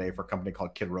back in the day for a company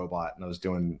called Kid Robot, and I was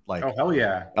doing like, oh hell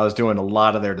yeah, I was doing a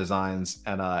lot of their designs,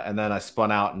 and then I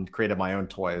spun out and created my own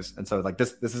toys. And so like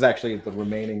this is actually some of the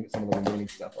remaining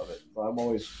stuff of it. So I'm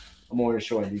always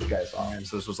showing these guys off.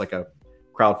 So this was like a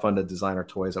crowdfunded designer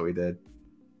toys that we did.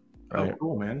 Right? Oh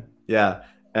cool, man. Yeah.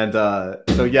 And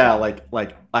so yeah, like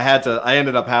I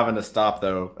ended up having to stop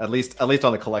though, at least on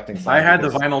the collecting side. I had the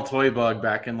vinyl toy bug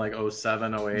back in like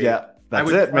 07, 08. Yeah,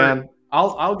 that's it, man.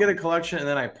 I'll get a collection and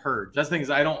then I purge. That's the thing is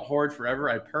I don't hoard forever.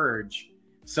 I purge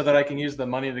so that I can use the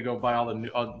money to go buy all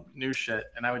the new shit.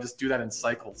 And I would just do that in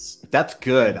cycles. That's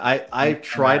good. I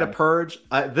try to purge.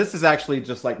 This is actually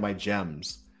just like my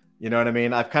gems. You know what I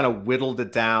mean? I've kind of whittled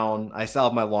it down. I still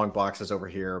have my long boxes over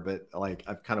here, but like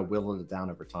I've kind of whittled it down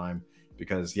over time.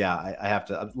 Because I have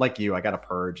to, like you, I got to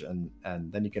purge, and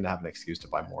then you can have an excuse to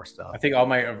buy more stuff. I think all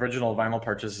my original vinyl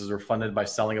purchases were funded by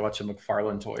selling a bunch of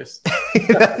McFarlane toys.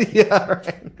 Yeah,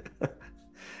 right.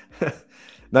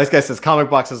 Nice guy says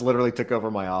Comic Boxes literally took over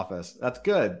my office. That's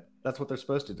good. That's what they're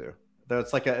supposed to do.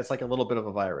 It's like a little bit of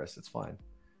a virus. It's fine.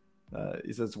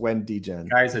 He says when degen.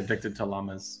 Guy's addicted to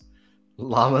llamas.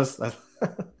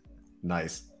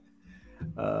 Nice.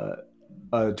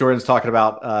 Jordan's talking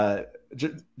about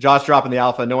Josh dropping the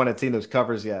alpha. No one had seen those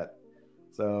covers yet.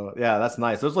 So yeah, that's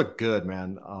nice. Those look good,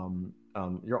 man.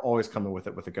 You're always coming with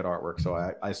it with a good artwork. So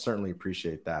I certainly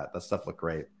appreciate that. That stuff look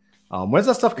great. When's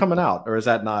that stuff coming out, or is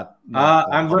that not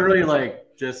I'm literally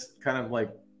like just kind of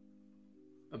like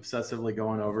obsessively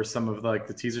going over some of like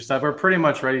the teaser stuff. We're pretty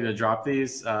much ready to drop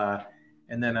these, and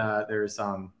then there's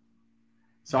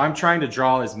so I'm trying to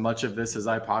draw as much of this as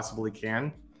I possibly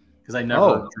can because I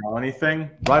never draw anything.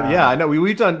 Right? Yeah, I know.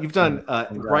 You've done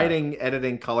writing,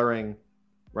 editing, coloring,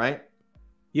 right?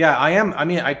 Yeah, I am. I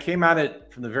mean, I came at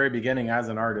it from the very beginning as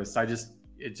an artist.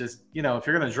 It just, you know, if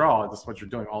you're gonna draw, that's what you're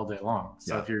doing all day long.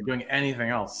 So if you're doing anything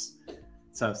else,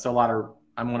 so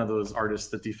I'm one of those artists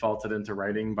that defaulted into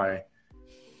writing by,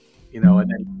 you know,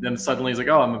 and then suddenly he's like,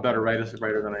 oh, I'm a better writer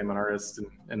than I am an artist,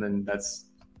 and then that's,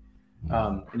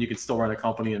 and you can still run a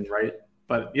company and write.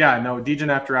 But yeah, no, Degen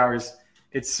After Hours,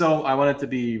 I want it to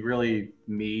be really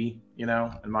me, you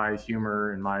know, and my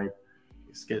humor and my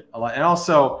skit a lot, and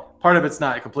also part of it's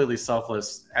not completely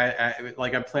selfless.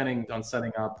 I'm planning on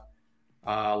setting up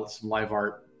some live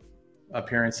art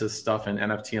appearances stuff in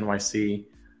NFT NYC,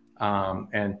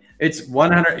 and it's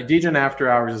 100. Degen After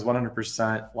Hours is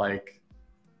 100% like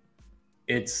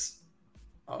it's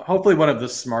hopefully one of the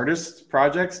smartest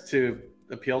projects to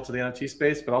appeal to the NFT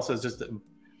space, but also it's just a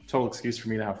total excuse for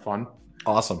me to have fun.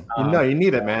 Awesome. You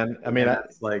need it, man. I mean,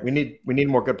 like we need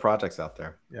more good projects out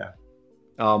there. Yeah.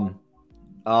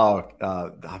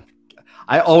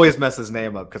 I always mess his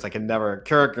name up because I can never.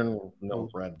 No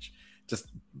French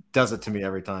just does it to me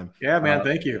every time. Yeah, man.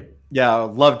 Thank you. Yeah,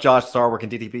 love Josh Starwork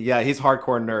and DTP. Yeah, he's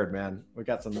hardcore nerd, man. We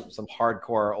got some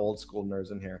hardcore old school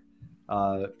nerds in here.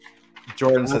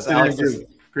 Jordan says, Alex,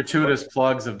 gratuitous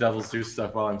plugs of Devil's Due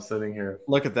stuff while I'm sitting here.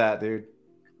 Look at that, dude.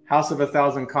 House of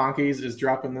 1,000 Conkeys is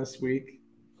dropping this week.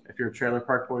 If you're a Trailer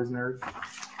Park Boys nerd.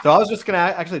 So I was just gonna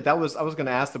I was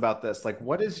gonna ask about this. Like,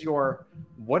 what is your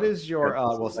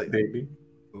we'll say baby.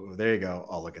 Ooh, there you go.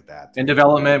 Oh, look at that. In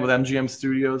development with MGM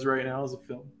Studios right now as a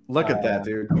film. Look at that,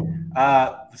 dude.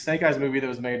 The Snake Eyes movie that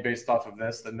was made based off of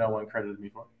this that no one credited me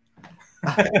for.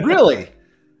 Really?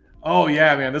 Oh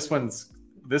yeah, man. This was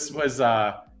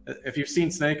if you've seen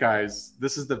Snake Eyes,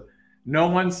 no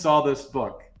one saw this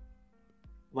book.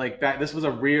 Like that, this was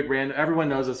a weird random. Everyone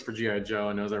knows this for G.I. Joe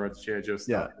and knows I wrote the G.I. Joe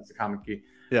stuff. Yeah. It's a comic key.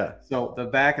 Yeah. So the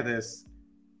back of this,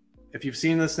 if you've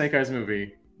seen the Snake Eyes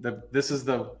movie, this is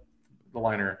the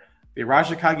liner. The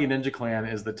Arashikage Ninja Clan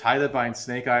is the tie that binds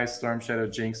Snake Eyes, Storm Shadow,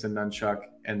 Jinx, and Nunchuck,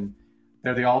 and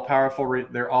they're the all-powerful.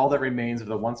 They're all that remains of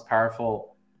the once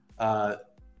powerful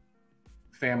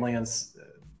family and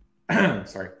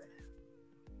sorry.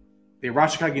 The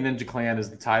Arashikage Ninja Clan is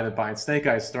the tie that binds Snake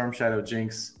Eyes, Storm Shadow,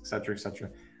 Jinx, etc.,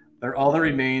 etc. They're all that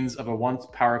remains of a once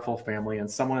powerful family, and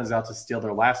someone is out to steal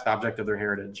their last object of their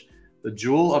heritage. The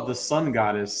jewel of the sun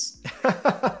goddess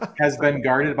has been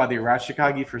guarded by the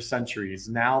Arashikage for centuries.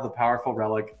 Now the powerful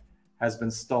relic has been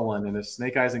stolen, and if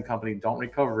Snake Eyes and company don't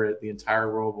recover it, the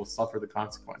entire world will suffer the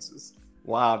consequences.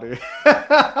 Wow, dude.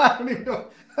 I don't even know.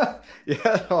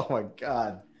 Yeah. Oh my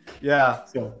God. Yeah.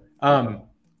 So,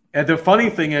 and the funny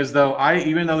thing is, though,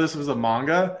 even though this was a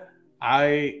manga,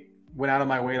 I went out of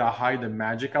my way to hide the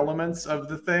magic elements of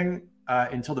the thing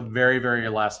until the very, very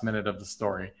last minute of the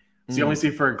story. So you only see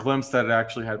for a glimpse that it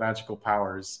actually had magical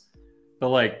powers, but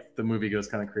like the movie goes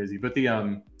kind of crazy. But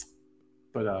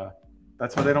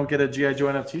that's why they don't get a G.I. Joe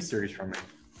NFT series from me.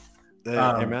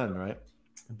 Amen, right?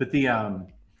 But the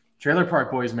Trailer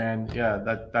Park Boys, man, yeah,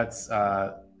 that's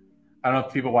I don't know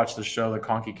if people watch the show. The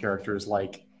Conky character is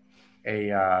like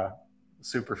a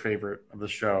super favorite of the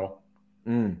show.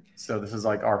 So this is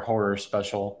like our horror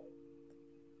special.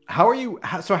 How are you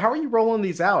rolling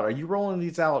these out? Are you rolling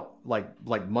these out like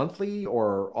monthly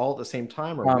or all at the same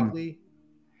time or weekly?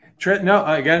 No,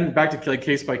 again, back to like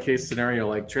case by case scenario.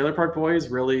 Like Trailer Park Boys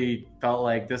really felt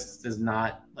like this is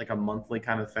not like a monthly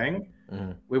kind of thing.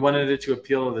 We wanted it to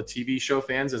appeal to the TV show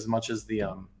fans as much as the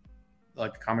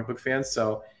like comic book fans.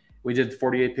 So we did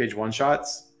 48-page one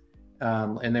shots,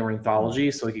 and they were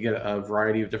anthology, so we could get a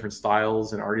variety of different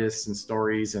styles and artists and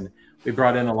stories. And we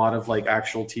brought in a lot of like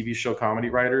actual TV show comedy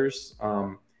writers,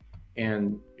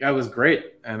 and yeah, it was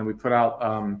great. And we put out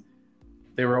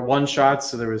they were one shots.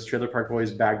 So there was Trailer Park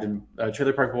Boys bagged in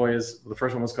Trailer Park Boys. The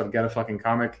first one was called Get a Fucking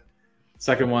Comic.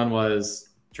 Second one was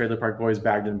Trailer Park Boys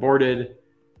Bagged and Boarded.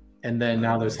 And then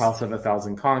now there's House of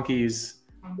 1,000 Conkeys,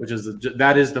 which is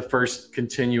that is the first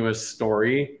continuous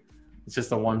story. It's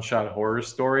just a one-shot horror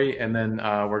story. And then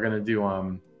we're gonna do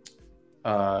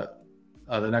the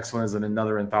next one is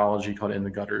another anthology called In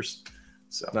the Gutters.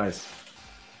 So nice.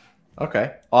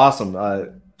 Okay,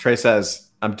 awesome. Trey says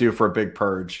I'm due for a big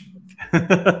purge.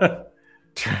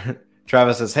 Trey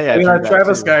Travis says, "Hey, I and drew that that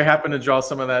Travis too." guy happened to draw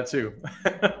some of that too.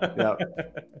 Yeah.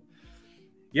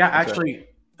 Yeah, actually,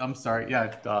 I'm sorry.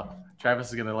 Yeah, Travis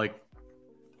is gonna like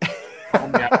call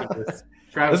me after this.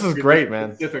 Travis, This is great,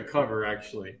 man. Specific cover,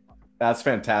 actually. That's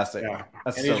fantastic. Yeah,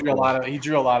 That's and so he drew cool. he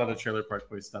drew a lot of the Trailer Park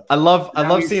Boys stuff. I love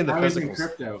Now seeing the he's in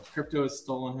physicals. Crypto has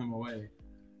stolen him away.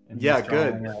 And Yeah, he's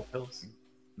drawing, good. pills.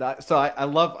 So I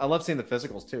love seeing the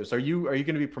physicals too. So are you going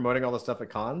to be promoting all the stuff at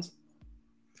cons?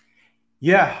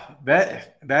 Yeah,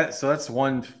 so that's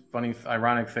one funny,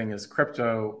 ironic thing is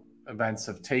crypto events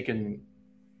have taken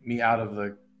me out of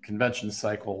the convention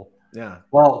cycle. Yeah.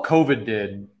 Well, COVID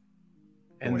did.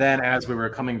 And then as we were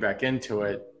coming back into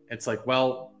it, it's like,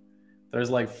 well,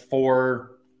 there's like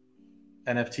 4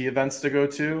 NFT events to go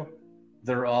to.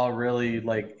 They're all really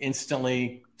like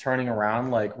instantly turning around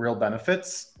like real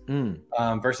benefits.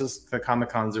 Versus the Comic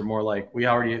Cons are more like we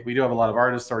do have a lot of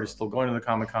artists already still going to the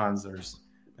Comic Cons.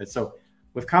 So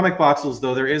with Comic Boxels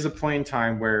though, there is a point in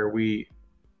time where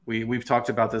we've talked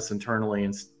about this internally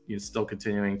and still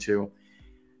continuing to.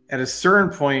 At a certain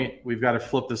point, we've got to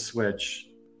flip the switch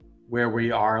where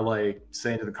we are like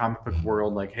saying to the comic book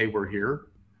world, like, hey, we're here.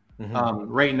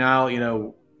 Right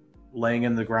now, laying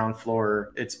in the ground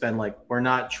floor, it's been like we're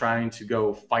not trying to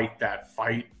go fight that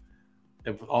fight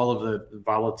of all of the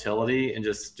volatility and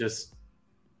just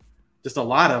a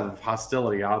lot of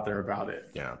hostility out there about it.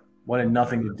 Yeah. Wanted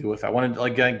nothing to do with that. Wanted to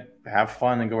like have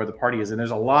fun and go where the party is. And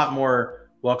there's a lot more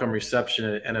welcome reception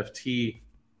in the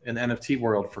NFT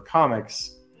world for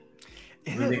comics.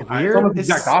 Isn't it It's weird? almost the It's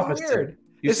exact so opposite. weird.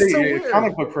 You It's see so a weird.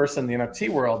 comic book person in the NFT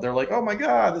world, they're like, oh my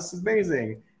God, this is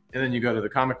amazing. And then you go to the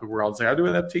comic book world and say, I do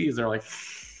NFTs. They're like,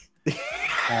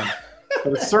 at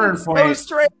a certain point,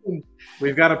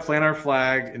 we've got to plant our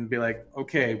flag and be like,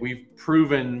 okay, we've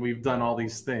proven we've done all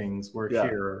these things. We're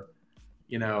here,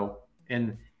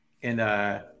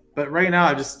 but right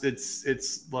now, it's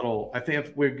little. I think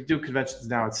if we do conventions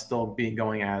now, it's still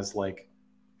going as the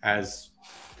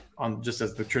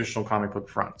traditional comic book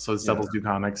front. So it's Devils Do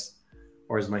Comics,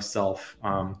 or as myself.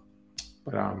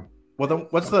 Well, then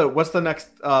what's the next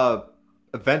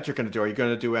event you're going to do? Are you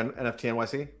going to do NFT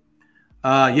NYC?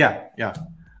 Yeah.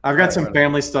 I've got some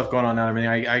family stuff going on now. I mean,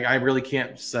 I really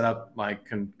can't set up my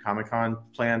Comic-Con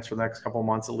plans for the next couple of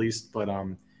months at least. But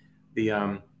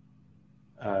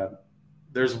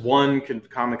there's one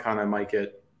Comic-Con I might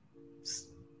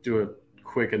do a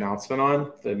quick announcement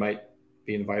on that I might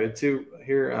be invited to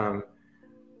here.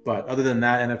 But other than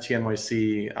that, NFT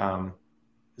NYC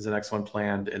is the next one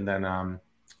planned, and then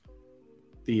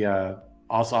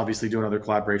also obviously doing other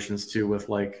collaborations too with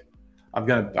like I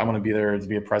want to be there to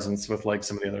be a presence with like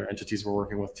some of the other entities we're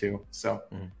working with too. So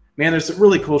man, there's some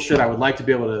really cool shit I would like to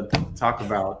be able to talk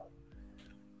about.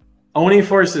 Oni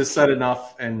Force has said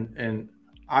enough, and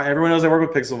everyone knows I work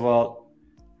with Pixel Vault.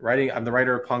 I'm the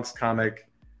writer of Punk's comic.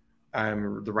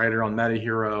 I'm the writer on Meta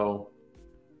Hero,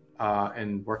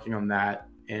 and working on that.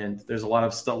 And there's a lot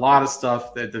of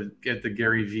stuff that at the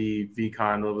Gary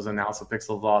VCon that was announced at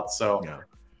Pixel Vault. So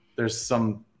there's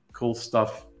some cool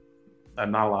stuff I'm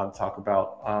not allowed to talk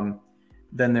about.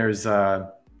 Then there's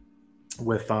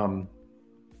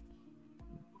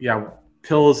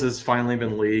Pills has finally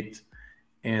been leaked,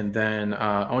 and then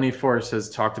Oni Force has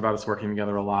talked about us working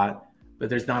together a lot, but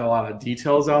there's not a lot of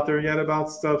details out there yet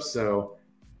about stuff. So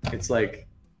it's like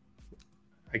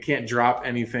I can't drop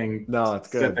anything. No, it's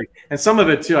good. Specific. And some of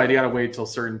it too, I gotta wait till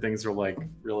certain things are like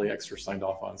really extra signed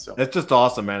off on. So it's just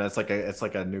awesome, man. It's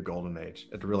like a new golden age.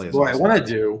 It really is. What awesome. I want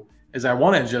to do is I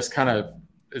want to just kind of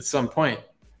at some point,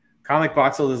 Comic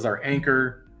Boxels is our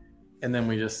anchor, and then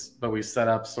we set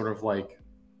up sort of like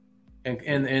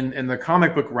in the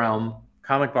comic book realm,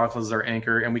 Comic Boxels is our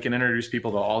anchor, and we can introduce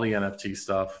people to all the NFT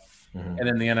stuff. And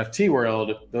in the NFT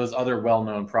world, those other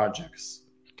well-known projects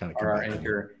are our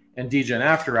anchor. And DGen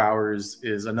After Hours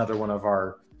is another one of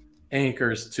our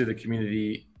anchors to the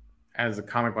community as a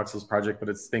Comic Boxels project, but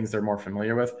it's things they're more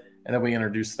familiar with, and then we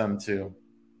introduce them to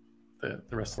the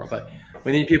rest of the world. But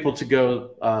we need people to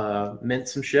go mint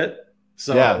some shit.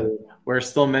 So we're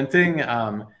still minting,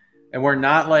 and we're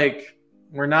not like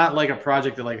a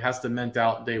project that like has to mint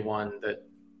out day one. That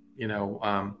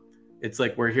it's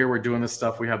like we're here, we're doing this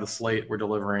stuff, we have the slate, we're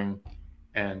delivering,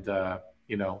 and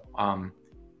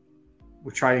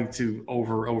we're trying to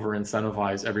over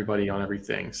incentivize everybody on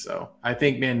everything. So I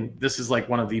think, man, this is like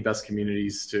one of the best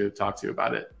communities to talk to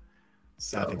about it.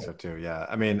 So I think so too. Yeah.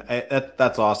 I mean,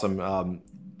 that's awesome.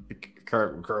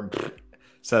 Kurt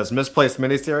says misplaced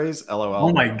miniseries. LOL.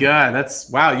 Oh my God.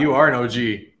 Wow. You are an OG.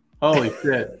 Holy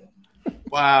shit.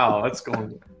 Wow.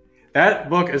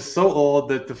 That book is so old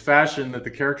that the fashion that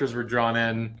the characters were drawn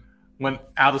in went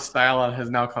out of style and has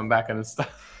now come back in style.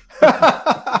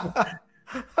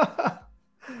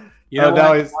 You know,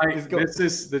 now this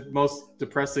is the most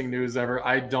depressing news ever.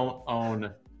 I don't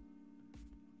own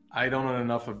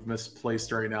enough of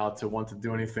Misplaced right now to want to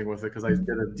do anything with it because I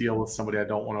did a deal with somebody I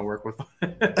don't want to work with.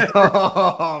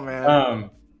 Oh man.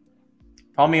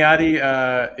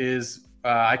 Palmiotti is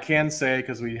I can say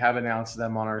because we have announced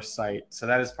them on our site. So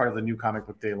that is part of the new Comic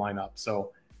Book Day lineup.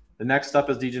 So the next up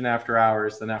is Legion After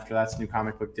Hours. Then after that's New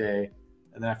Comic Book Day,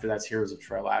 and then after that's Heroes of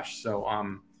Trilash. So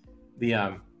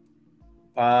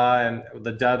and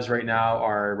the dubs right now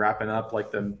are wrapping up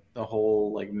like the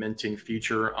whole like minting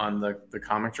feature on the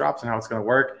comic drops and how it's going to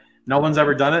work. No one's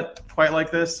ever done it quite like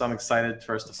this, so I'm excited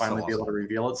for us to finally be able to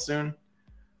reveal it soon.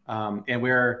 And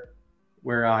we're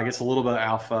I guess a little bit of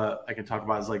alpha I can talk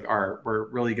about is like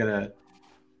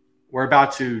we're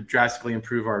about to drastically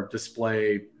improve our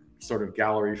display sort of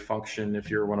gallery function if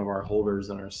you're one of our holders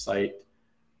on our site,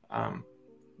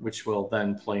 which will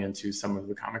then play into some of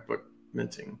the comic book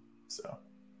minting. So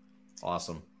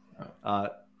awesome.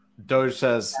 Doge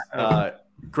says,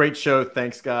 great show.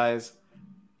 Thanks, guys.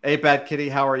 Hey, Bad Kitty,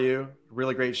 how are you?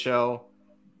 Really great show.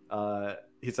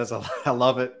 He says, I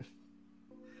love it.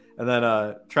 And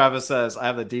then Travis says, I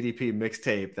have the DDP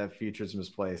mixtape that features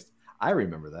Misplaced. I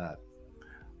remember that.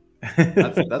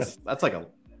 That's like a.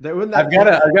 I've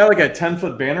got like a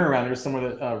 10-foot banner around here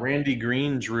somewhere that Randy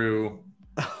Green drew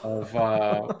of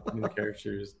the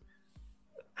characters.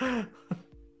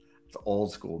 It's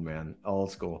old school, man.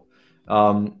 Old school.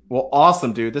 Well,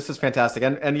 awesome, dude. This is fantastic.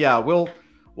 And yeah, we'll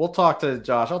talk to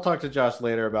Josh. I'll talk to Josh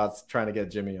later about trying to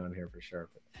get Jimmy on here for sure.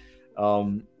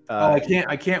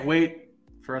 I can't wait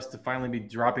for us to finally be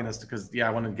dropping this because I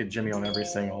want to get Jimmy on every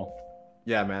single.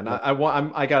 Yeah, man.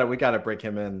 We got to break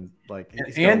him in. Like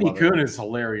Andy Kuhn is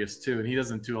hilarious too, and he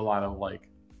doesn't do a lot of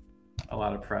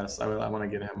press. I want to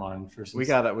get him on for some. We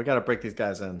gotta break these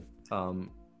guys in.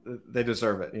 They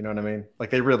deserve it. You know what I mean? Like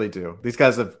they really do. These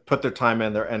guys have put their time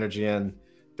in, their energy in.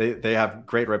 They have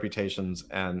great reputations,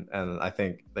 and I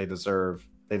think they deserve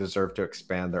to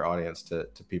expand their audience to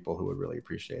people who would really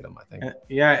appreciate them. I think.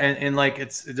 And like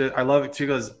I love it too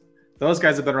because those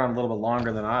guys have been around a little bit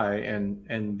longer than I,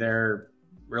 and they're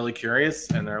really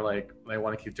curious and they're like they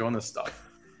want to keep doing this stuff.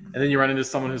 And then you run into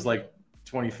someone who's like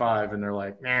 25 and they're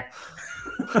like, nah.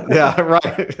 Yeah,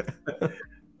 right.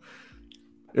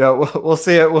 Yeah, we'll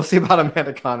see it. We'll see about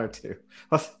Amanda Connor too.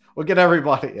 We'll get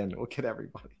everybody in. We'll get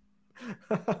everybody.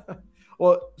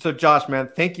 Well, so Josh, man,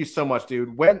 thank you so much, dude.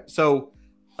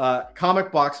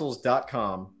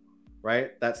 Comicboxels.com,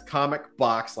 right? That's comic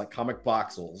box, like Comic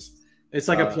Boxels. It's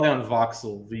like a play on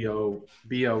voxel,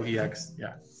 VOBOEX.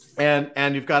 Yeah.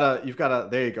 And you've got a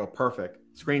there you go, perfect.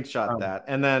 Screenshot that.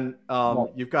 And then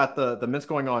you've got the mints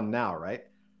going on now, right?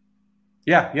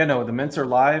 No, the mints are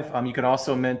live. You can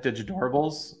also mint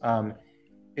Digidorbles.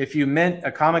 If you mint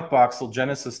a Comic Boxel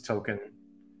Genesis token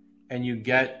and you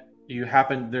have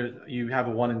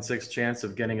a 1 in 6 chance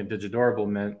of getting a Digidorable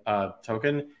mint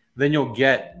token, then you'll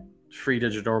get free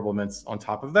Digidorable mints on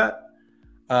top of that.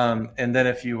 And then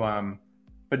if you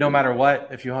but no matter what,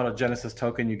 if you hold a Genesis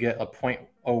token, you get a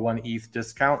 0.01 ETH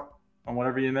discount on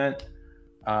whatever you mint.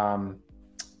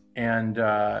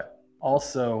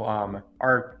 Also,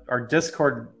 our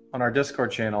Discord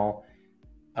channel,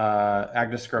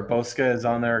 Agnes Skarboska is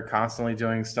on there constantly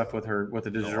doing stuff with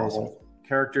the digital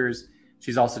characters.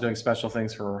 She's also doing special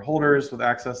things for her holders with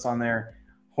access on there.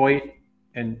 Hoyt,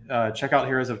 and check out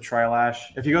Heroes of Trilash.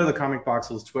 If you go to the Comic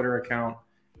Boxels Twitter account,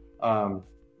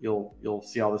 you'll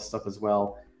see all this stuff as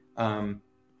well.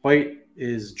 Hoyt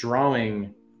is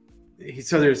drawing.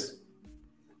 It's a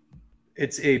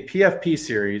PFP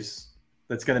series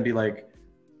that's going to be like,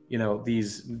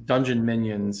 these dungeon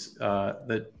minions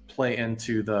that play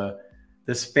into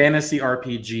this fantasy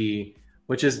RPG,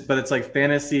 but it's like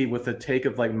fantasy with a take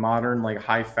of like modern, like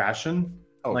high fashion,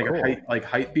 cool.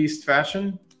 Hype beast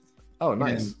fashion. Oh,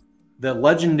 nice. And the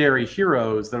legendary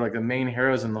heroes that are like the main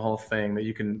heroes in the whole thing that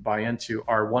you can buy into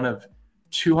are one of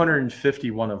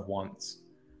 250 one-of-ones.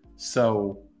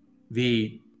 So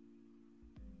if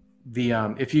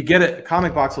you get a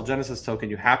Comic Boxel Genesis token,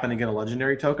 you happen to get a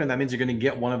legendary token, that means you're going to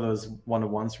get one of those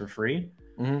one-of-ones for free.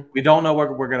 Mm-hmm. We don't know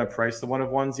what we're going to price the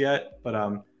one-of-ones yet,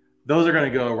 but those are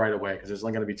going to go right away because there's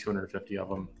only going to be 250 of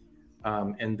them.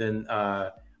 And then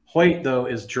Hoyt, though,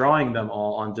 is drawing them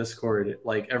all on Discord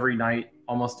like every night,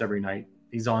 almost every night.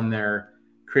 He's on there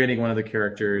creating one of the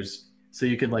characters so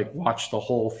you can like watch the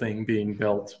whole thing being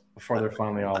built before they're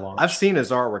finally all launched. I've seen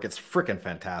his artwork. It's freaking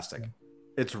fantastic.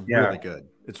 It's really good.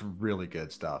 It's really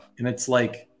good stuff. And it's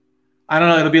like, I don't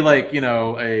know, it'll be like,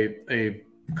 a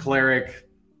cleric,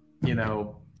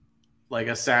 like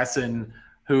assassin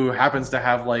who happens to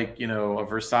have like, you know, a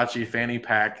Versace fanny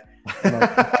pack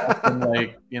and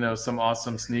like, you know, some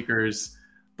awesome sneakers,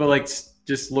 but like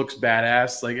just looks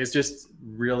badass. Like it's just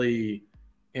really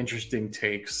interesting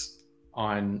takes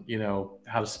on, you know,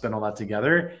 how to spin all that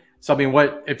together. So I mean,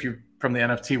 what if you're from the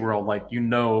NFT world, like, you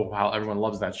know how everyone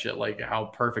loves that shit, like how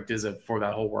perfect is it for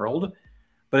that whole world?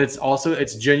 But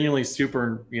it's genuinely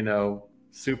super, you know,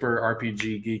 super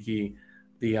RPG geeky.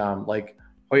 The like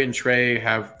Hoyt and Trey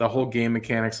have the whole game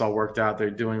mechanics all worked out. They're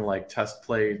doing like test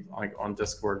play like on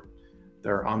Discord.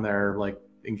 They're on there like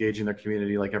engaging their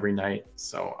community like every night.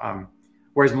 So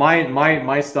whereas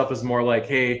my stuff is more like,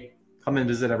 hey, come and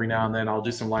visit every now and then. I'll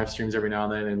do some live streams every now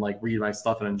and then and like read my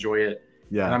stuff and enjoy it.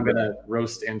 Yeah. And I'm gonna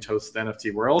roast and toast the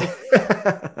NFT world.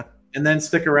 And then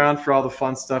stick around for all the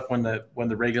fun stuff when the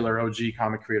regular OG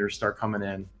comic creators start coming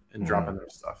in and dropping their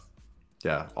stuff.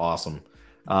 Yeah, awesome.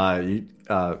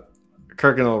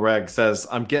 Kirkin Reg says,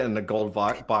 I'm getting the gold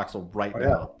voxel right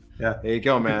now. Yeah. There you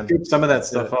go, man. Keep some of that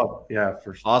stuff up. Yeah,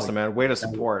 for sure. Awesome, man. Way to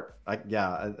support. I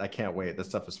can't wait. This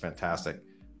stuff is fantastic.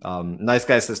 Nice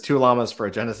guy says 2 llamas for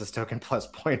a Genesis token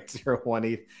plus 0.01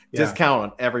 ETH. Discount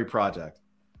on every project.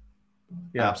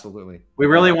 Yeah, absolutely. We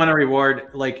really want to reward,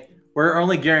 like, we're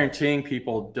only guaranteeing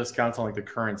people discounts on like the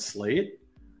current slate,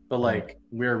 but like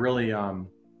we're really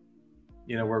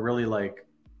you know, we're really like,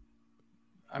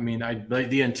 I mean,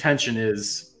 the intention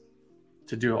is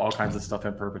to do all kinds of stuff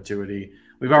in perpetuity.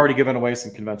 We've already given away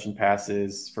some convention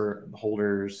passes for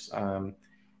holders,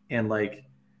 and like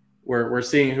we're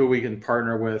seeing who we can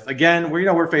partner with. Again,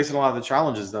 we're facing a lot of the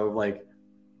challenges though. Like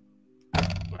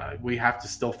we have to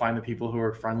still find the people who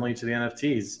are friendly to the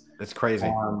NFTs. It's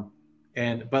crazy.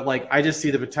 But like I just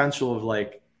see the potential of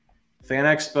like Fan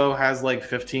Expo has like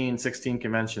 15, 16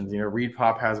 conventions. You know, Reed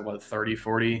Pop has what, 30,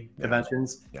 40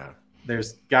 conventions. Yeah.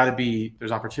 There's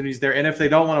opportunities there. And if they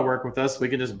don't want to work with us, we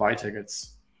can just buy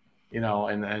tickets, you know,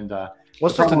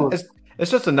 it's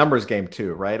just a numbers game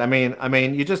too, right? I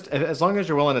mean, you just, as long as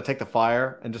you're willing to take the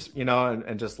fire and just, you know,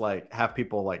 and just like have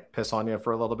people like piss on you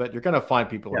for a little bit, you're going to find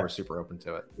people who are super open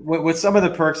to it. With some of the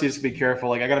perks, you just be careful.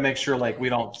 Like I got to make sure like we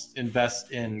don't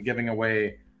invest in giving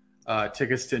away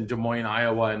tickets to Des Moines,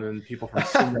 Iowa, and then people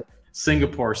from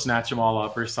Singapore snatch them all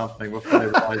up or something before they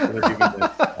realize what they're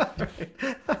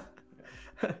doing.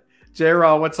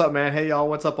 J-Raw, what's up, man? Hey, y'all.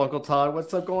 What's up, Uncle Todd?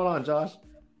 What's up going on, Josh?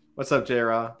 What's up,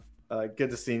 J-Raw? Good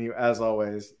to see you, as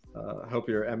always. Hope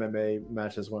your MMA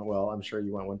matches went well. I'm sure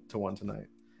you went to one tonight.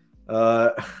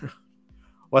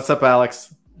 What's up,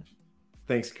 Alex?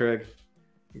 Thanks, Craig.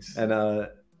 And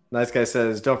nice guy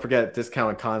says, don't forget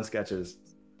discount con sketches.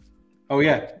 Oh,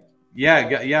 yeah.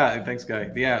 Yeah. Thanks, guy.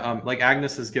 Yeah, like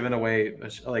Agnes has given away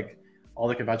like all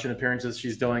the convention appearances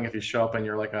she's doing. If you show up and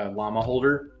you're like a llama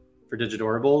holder for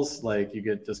Digitorables, like you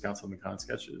get discounts on the con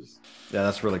sketches. Yeah,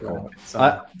 that's really cool.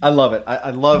 So, I love it.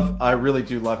 I really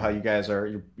do love how you guys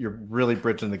are. You're really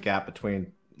bridging the gap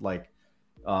between like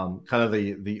kind of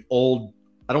the old,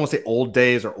 I don't want to say old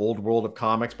days or old world of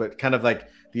comics, but kind of like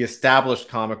the established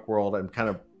comic world and kind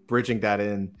of bridging that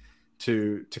in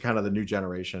to kind of the new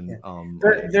generation.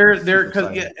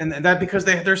 Because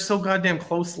they're so goddamn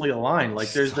closely aligned.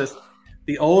 Like there's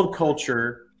the old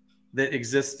culture that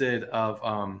existed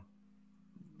of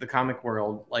the comic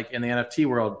world, like in the NFT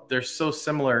world, they're so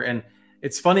similar. And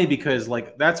it's funny because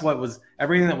like that's what was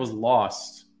everything that was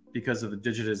lost because of the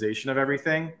digitization of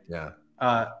everything. Yeah.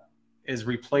 Is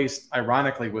replaced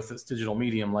ironically with this digital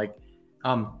medium. Like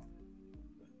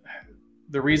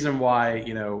the reason why,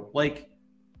 you know, like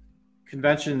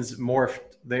conventions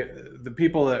morphed, the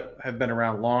people that have been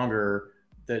around longer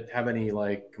that have any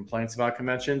like complaints about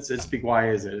conventions, why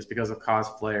is it? It's because of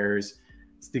cosplayers.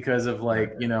 It's because of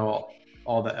like, you know,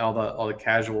 all the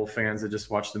casual fans that just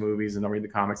watch the movies and don't read the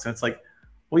comics. And it's like,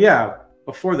 well, yeah,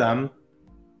 before them,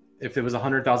 if it was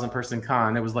 100,000 person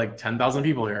con, it was like 10,000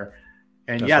 people here.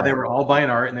 And they were all buying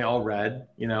art and they all read,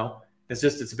 you know, it's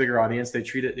a bigger audience. They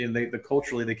treat it, and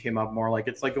culturally they came up more like,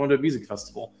 it's like going to a music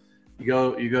festival. You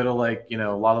go to like, you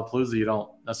know, Lollapalooza, you don't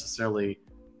necessarily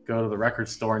go to the record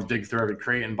store and dig through every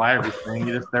crate and buy everything.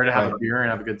 You're just there to have a beer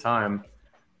and have a good time.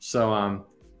 So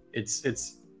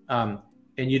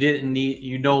and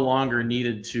you no longer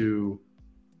needed to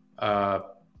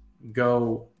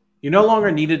go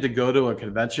to a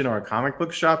convention or a comic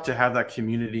book shop to have that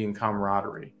community and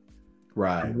camaraderie.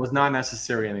 Right. It was not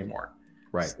necessary anymore.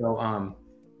 Right. So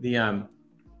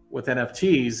with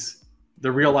NFTs,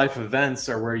 the real life events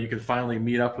are where you can finally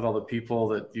meet up with all the people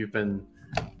that you've been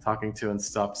talking to and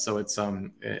stuff. So it's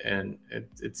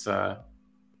it's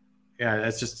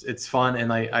fun,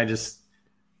 and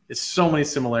it's so many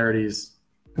similarities,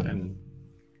 and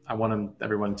I want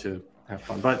everyone to have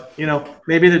fun. But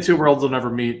maybe the two worlds will never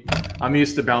meet. I'm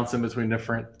used to bouncing between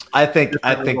different. I think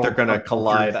they're going to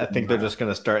collide. I think they're just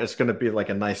going to start. It's going to be like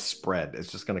a nice spread.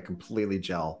 It's just going to completely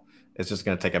gel. It's just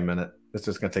going to take a minute. It's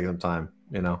just going to take some time,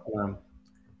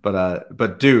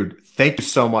 But dude, thank you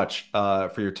so much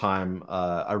for your time.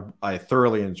 I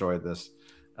thoroughly enjoyed this.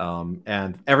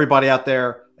 And everybody out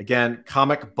there, again,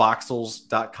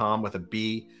 comicboxels.com with a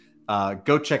B.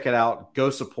 Go check it out. Go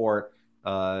support.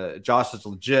 Josh is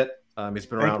legit. He's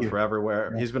been around for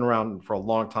everywhere. He's been around for a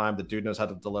long time. The dude knows how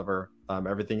to deliver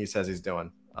everything he says he's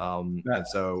doing. And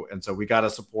so we got to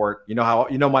support.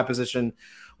 My position.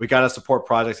 We got to support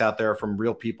projects out there from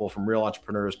real people, from real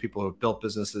entrepreneurs, people who have built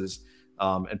businesses,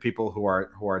 and people who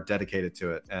are dedicated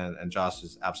to it. And Josh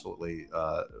is absolutely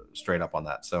straight up on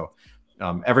that. So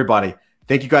everybody,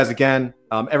 thank you guys again.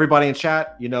 Everybody in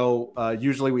chat,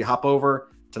 usually we hop over.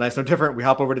 Tonight's no different. We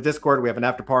hop over to Discord. We have an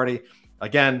after party.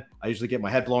 Again, I usually get my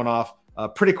head blown off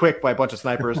pretty quick by a bunch of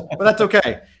snipers, but that's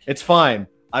okay. It's fine.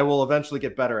 I will eventually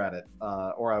get better at it,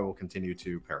 or I will continue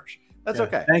to perish. That's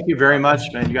okay. Thank you very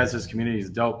much, man. You guys, this community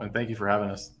is dope, and thank you for having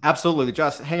us. Absolutely.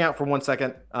 Just hang out for 1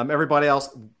 second. Everybody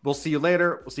else, we'll see you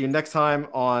later. We'll see you next time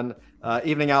on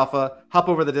Evening Alpha. Hop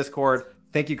over to the Discord.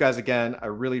 Thank you guys again. I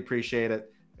really appreciate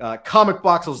it.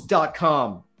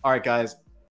 Comicboxels.com. All right, guys.